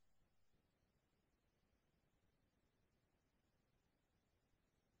में,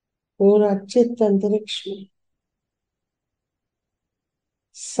 पूरा चित्त अंतरिक्ष में,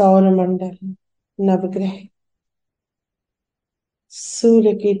 सौर मंडल, नवग्रह,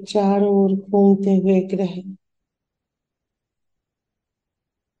 सूर्य के चारों ओर घूमते हुए ग्रह,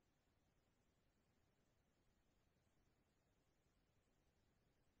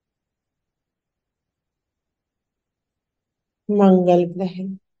 मंगल ग्रह,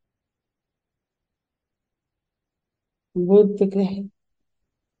 बुध ग्रह,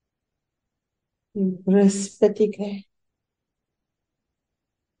 बृहस्पति ग्रह,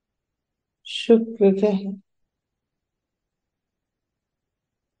 शुक्र ग्रह,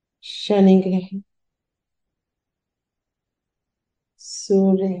 शनि ग्रह,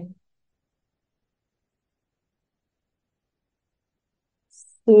 सूर्य,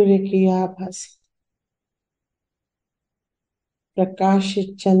 सूर्य की आभा से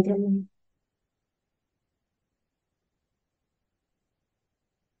प्रकाशित चंद्रमा,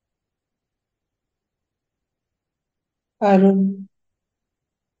 अरुण,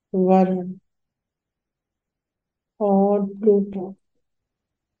 वरुण और प्लूटो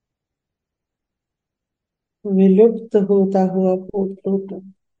विलुप्त होता हुआ प्लूटो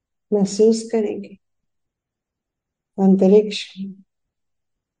महसूस करेंगे। अंतरिक्ष में,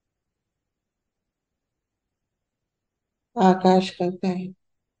 आकाश करता है,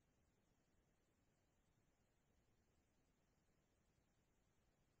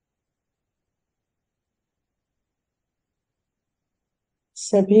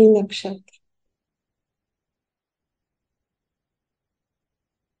 सभी नक्षत्र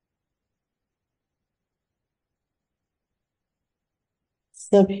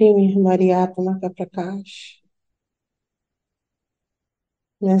सभी में हमारी आत्मा का प्रकाश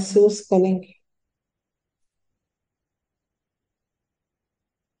महसूस करेंगे।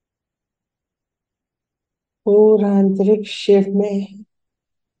 पूरा अंतरिक्ष शिव में है।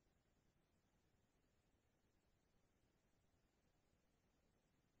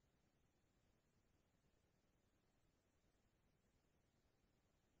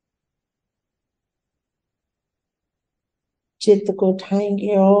 चित्त को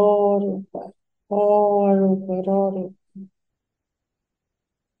उठाएंगे और ऊपर और ऊपर और ऊपर,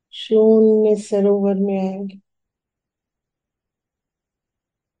 शून्य सरोवर में आएंगे,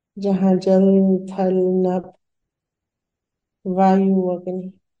 जहाँ जल, थल, नभ, वायु,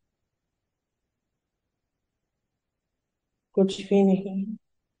 अग्नि कुछ भी नहीं है।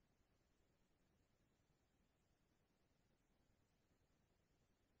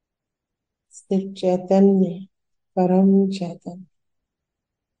 सिर्फ चैतन्य, परम चैतन्य।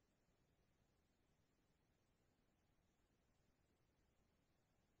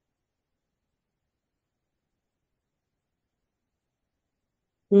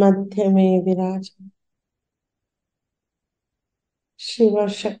 मध्य में विराज शिव और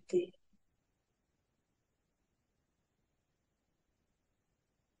शक्ति।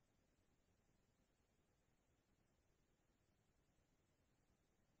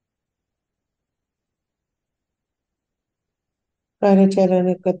 कर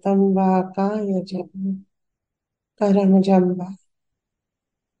चरण कतम वा काय जम करम जम्बा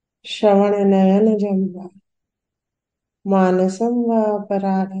श्रवण नयन जम्बा मानसं वा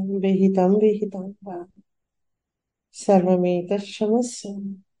परारं विहितं विहितं वा सर्वमेतत्क्षमस्व।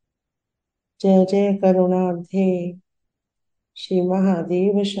 जय जय करुणाब्धे श्री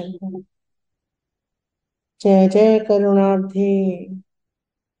महादेव शंभो। जय जय करुणाब्धे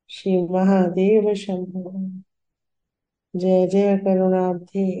श्री महादेव शंभो। जय जय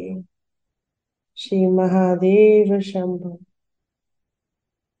करुणाब्धे श्री महादेव शंभो।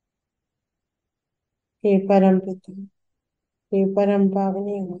 हे परम पिता, हे परम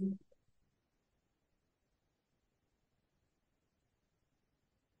पावनी मन,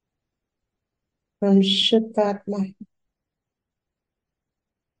 हम शुद्ध आत्मा है।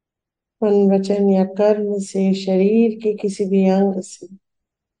 मन वचन या कर्म से शरीर के किसी भी अंग से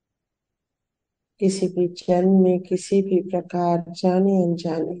किसी भी जन्म में किसी भी प्रकार जाने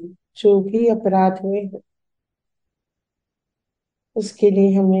अनजाने जो भी अपराध हुए हो उसके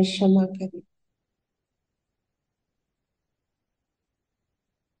लिए हमें क्षमा करें।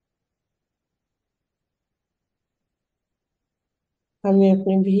 हमें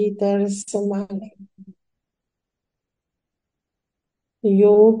अपने भीतर संभालें,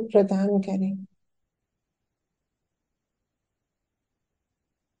 योग प्रदान करें।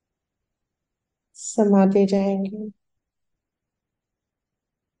 समाते जाएंगे,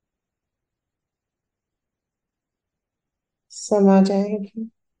 समा जाएंगे।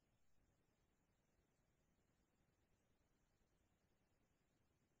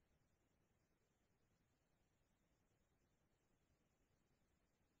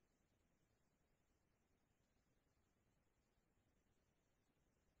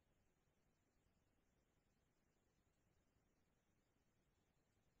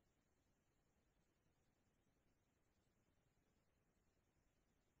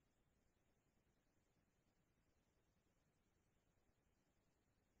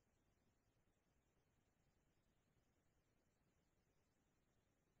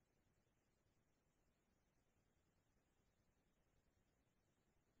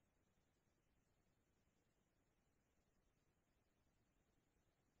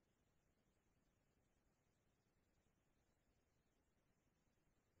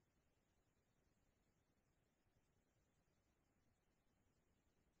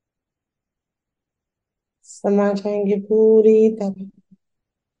 समा जाएंगे पूरी तरह,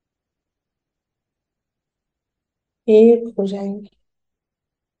 एक हो जाएंगे।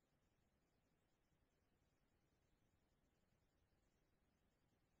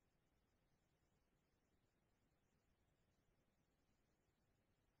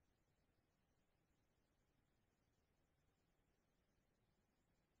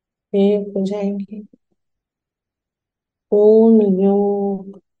 एक हो जाएंगे। पूर्ण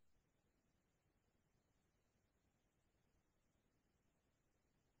योग।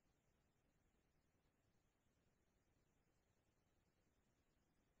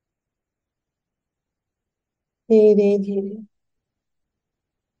 धीरे धीरे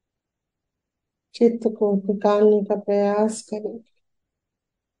चित्त को निकालने का प्रयास करें।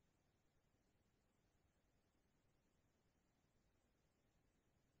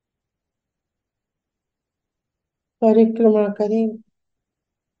 परिक्रमा करें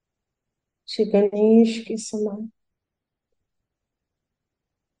श्री गणेश के समान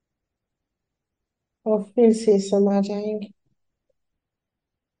और फिर से समा जाएंगे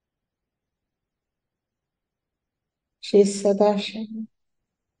श्री सदाशिव।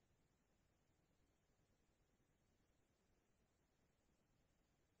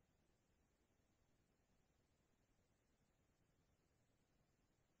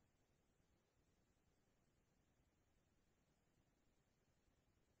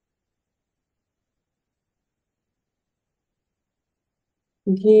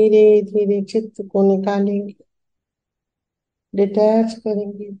 धीरे धीरे चित्त को निकालेंगे, डिटैच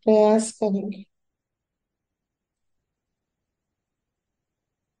करेंगे, प्रयास करेंगे।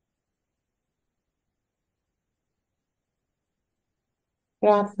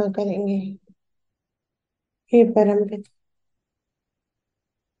 प्रार्थना करेंगे, हे परम पिता,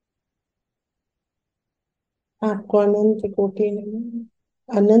 आपको अनंत कोटि नमन,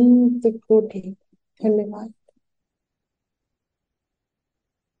 अनंत कोटि धन्यवाद।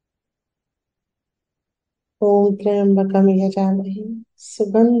 ओम त्र्यंबकम यजामहे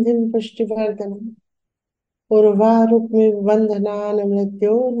सुगंधिं पुष्टिवर्धनम् उर्वारुकमिव बन्धनान्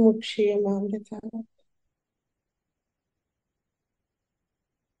मृत्योर्मुक्षीयमामृतात्।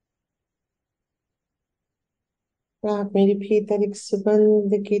 आप मेरे भीतर एक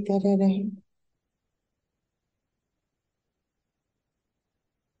सुगंध की तरह रहे,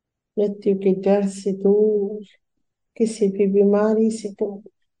 मृत्यु के डर से दूर, किसी भी बीमारी से दूर,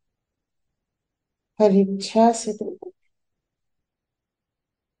 हर इच्छा से दूर,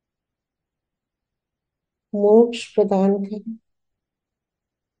 मोक्ष प्रदान करें।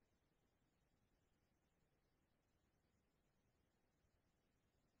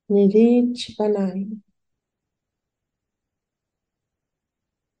 निरीक्ष बनाए,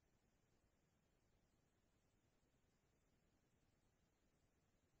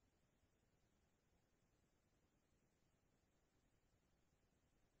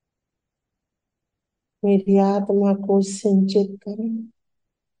 मेरी आत्मा को सिंचित करें,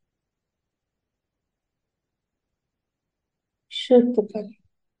 शुद्ध करें।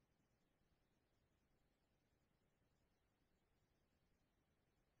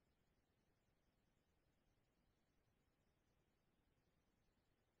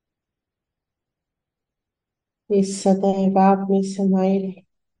 ये सदैव आप में समाये रहे,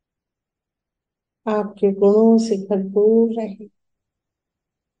 आपके गुणों से भरपूर रहे।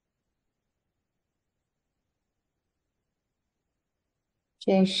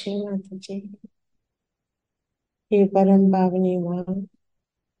 जय श्री माता जी। हे परम पावनी माँ,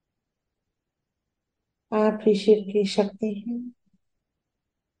 आप ही शिव की शक्ति हैं।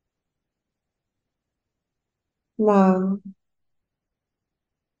 माँ,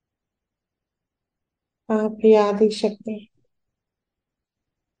 आप ही आदि शक्ति हैं।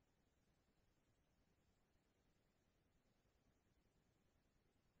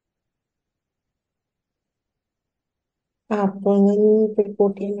 आपको अनंत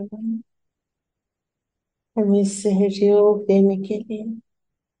कोटि नमन, हमें सहयोग देने के लिए।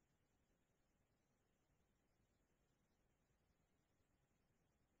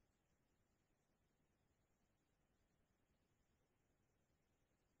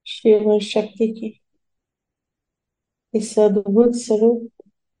 शिव शक्ति की इस अद्भुत स्वरूप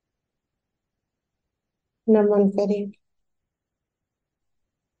नमन करें।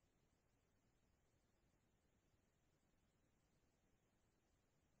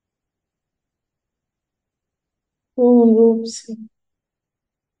 पूर्ण रूप से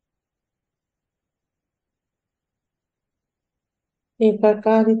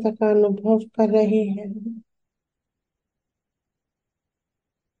एकाकारिता का अनुभव कर रहे हैं।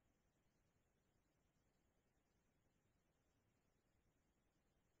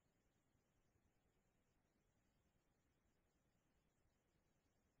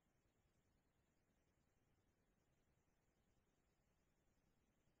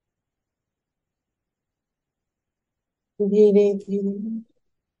 धीरे धीरे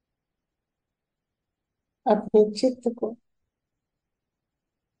अपने चित्त को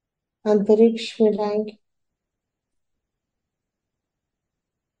अंतरिक्ष में लाएंगे,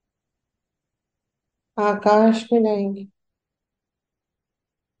 आकाश में लाएंगे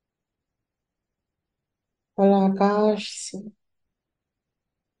और आकाश से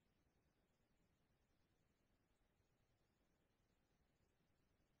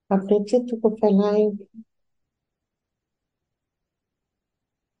अपने चित्त को फैलाएंगे।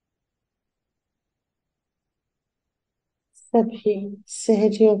 सभी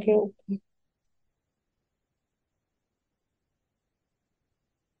सहजियों के ऊपर,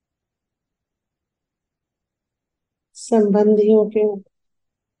 संबंधियों के ऊपर,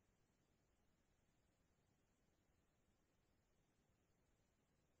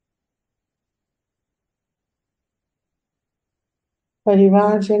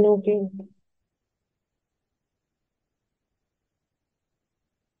 परिवारजनों के ऊपर,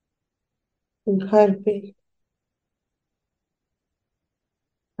 घर पे,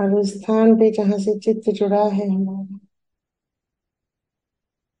 हर उस स्थान पे जहाँ से चित्त जुड़ा है हमारा।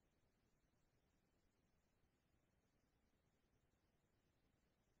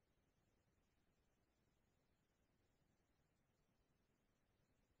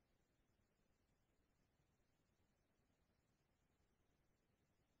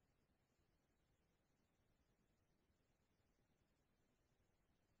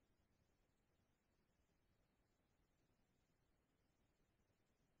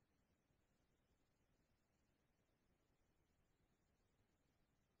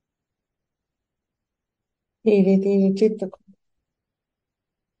 धीरे धीरे चित्त को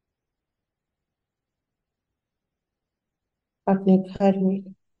अपने घर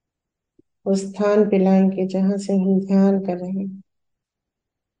में उस स्थान पे लाएंगे जहाँ से हम ध्यान कर रहे हैं।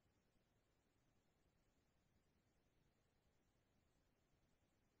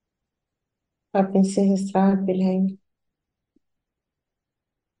 अपने सहस्त्रार पिलाएंगे।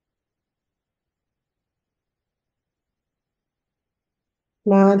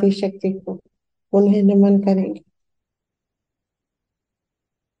 माँ आदि शक्ति को उन्हें नमन करेंगे।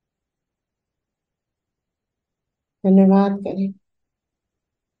 धन्यवाद करें।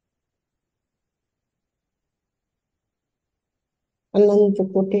 अनंत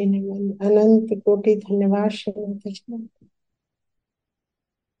कोटि नमन, अनंत कोटि धन्यवाद श्रीमती जी।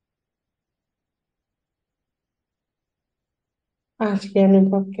 आज के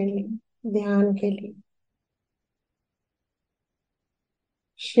अनुभव के लिए, ध्यान के लिए,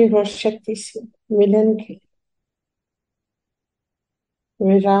 शिव और शक्ति से मिलन के लिए,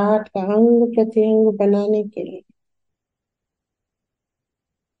 विराट का अंग प्रत्यंग बनाने के लिए,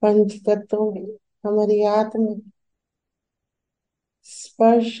 पंच तत्वों में हमारी आत्मा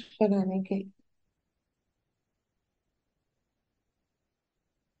स्पर्श कराने के लिए,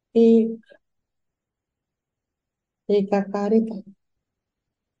 एक एकाकारिता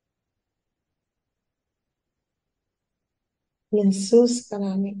महसूस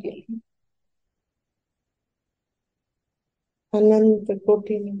कराने के लिए अनंत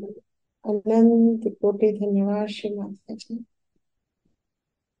कोटि नमन, अनंत कोटि धन्यवाद श्री माता जी।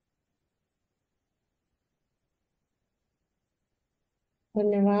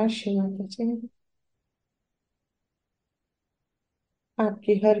 धन्यवाद श्री माता जी।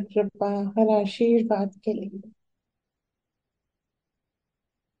 आपकी हर कृपा, हर आशीर्वाद के लिए,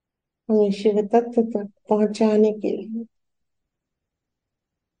 हमें शिव तत्व तक पहुंचाने के लिए,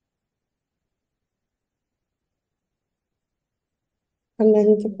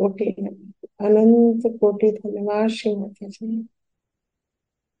 अनंत कोटि नमन, अनंत कोटि धन्यवाद श्री माता जी।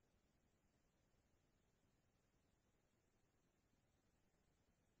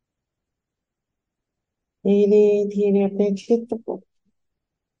 धीरे धीरे अपने चित्त को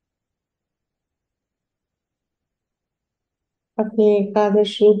अपने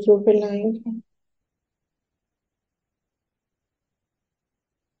एकादश रुद्रों पे लाएंगे।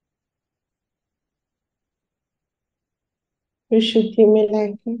 विशुद्धि में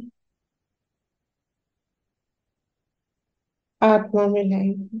लाएंगे, आत्मा में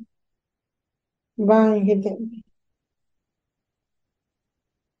लाएंगे, बाएं हृदय में,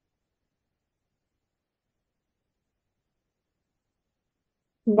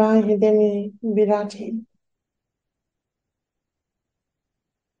 बाएं हृदय में विराजे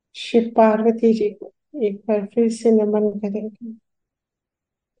शिव पार्वती जी को एक बार फिर से नमन करेंगे।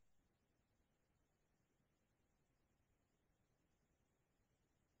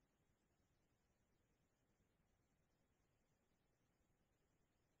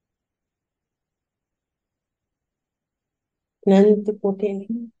 अनंत कोटि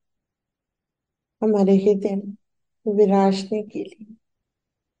नमन हमारे हृदय में विराजने के लिए,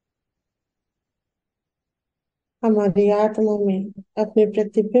 हमारी आत्मा में अपने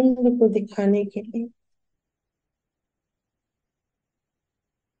प्रतिबिंब को दिखाने के लिए,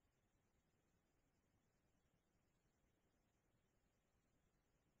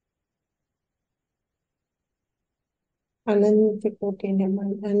 अनंत कोटि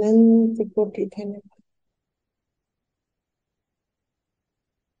नमन, अनंत कोटि धन्यवाद।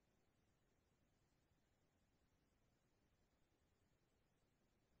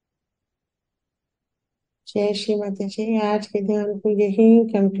 जय श्री माता जी। आज के ध्यान को यही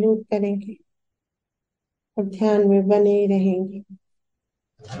कंक्लूड करेंगे और ध्यान में बने ही रहेंगे।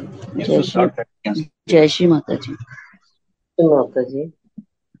 जय श्री माता जी। माता जी।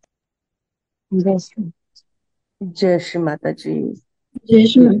 जय श्री जय श्री माता जी। जय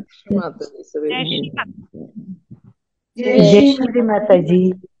श्री माता जी सभी। जय श्री माता जी। जय श्री माता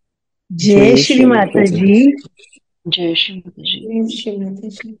जी। जय श्री माता जी। जय श्री माता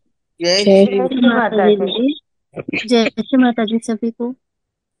जी। जय जय श्री श्री माता जी। जय श्री माता जी सभी को।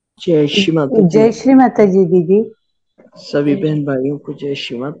 जय श्री माता जी। जय श्री माता जी दीदी। सभी बहन भाइयों को जय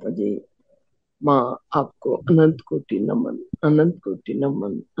श्री माता जी। माँ आपको अनंत कोटि नमन, अनंत कोटि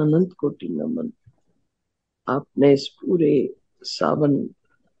नमन, अनंत कोटि नमन। आपने इस पूरे सावन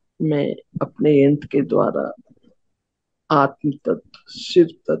में अपने यंत्र के द्वारा आत्म तत्व, शिव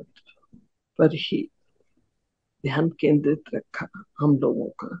तत्व पर ही ध्यान केंद्रित रखा हम लोगों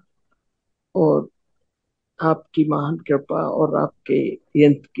का, और आपकी महान कृपा और आपके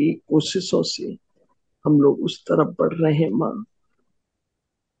यंत्र की कोशिशों से हम लोग उस तरफ बढ़ रहे हैं माँ।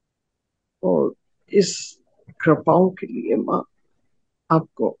 और इस कृपाओं के लिए माँ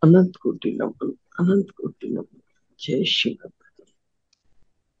आपको अनंत कोटि नमन, अनंत कोटि नमन। जय श्री माता।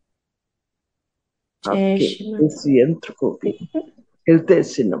 जय आपके श्री माता। इस यंत्र को भी हृदय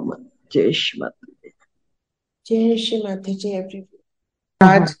से नमन। जय श्री माता। जय श्री माता जी एवरीवन।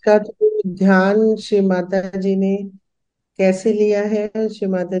 आज का जो ध्यान श्री माता जी ने कैसे लिया है? श्री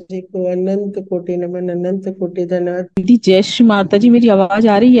माता जी को अनंत कोटि नमन, अनंत कोटि धन्यवाद। दीदी जय श्री माता जी, मेरी आवाज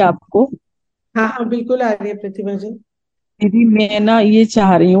आ रही है आपको? हाँ हाँ बिल्कुल आ रही है प्रतिभा जी। दीदी मैं ना ये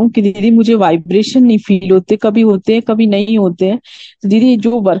चाह रही हूँ कि दीदी मुझे वाइब्रेशन नहीं फील होते, कभी होते हैं कभी नहीं होते हैं। तो दीदी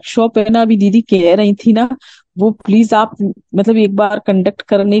जो वर्कशॉप है ना, अभी दीदी कह रही थी ना, वो प्लीज आप मतलब एक बार कंडक्ट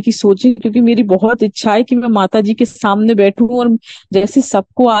करने की सोचें, क्योंकि मेरी बहुत इच्छा है कि मैं माता जी के सामने बैठूं और जैसे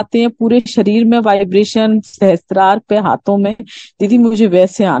सबको आते हैं पूरे शरीर में वाइब्रेशन, सहस्त्रार पे, हाथों में, दीदी मुझे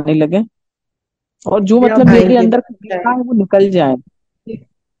वैसे आने लगे और जो मतलब मेरे आएंगे, अंदर का है वो निकल जाए।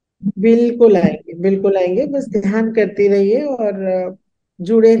 बिल्कुल आएंगे, बिल्कुल आएंगे। बस ध्यान करते रहिए और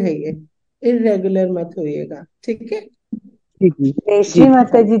जुड़े रहिए, इरेगुलर मत होइएगा, ठीक है? जी जी जय जी श्री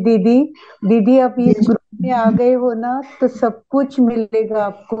माता जी। दीदी दीदी आप इस जी ग्रुप में आ गए हो ना, तो सब कुछ मिलेगा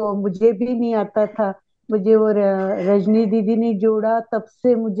आपको। मुझे भी नहीं आता था, मुझे वो रजनी दीदी ने जोड़ा, तब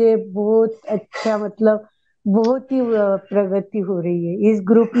से मुझे बहुत अच्छा, मतलब बहुत ही प्रगति हो रही है। इस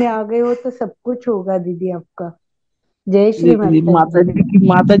ग्रुप में आ गए हो तो सब कुछ होगा दीदी आपका। जय जी श्री जी, माता माता जी। जी की,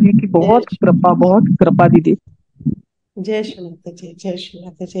 माता जी की जय बहुत कृपा दीदी। जय श्री माता जी, जय श्री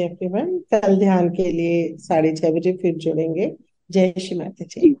माता जी एवरीवन। कल ध्यान के लिए 6:30 बजे फिर जुड़ेंगे। जय श्री माता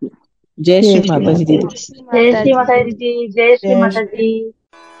जी। जी जी। जय जय श्री श्री माता जी माता दीदी। जी। जय श्री माता जी, जय श्री जय माता श्री जी।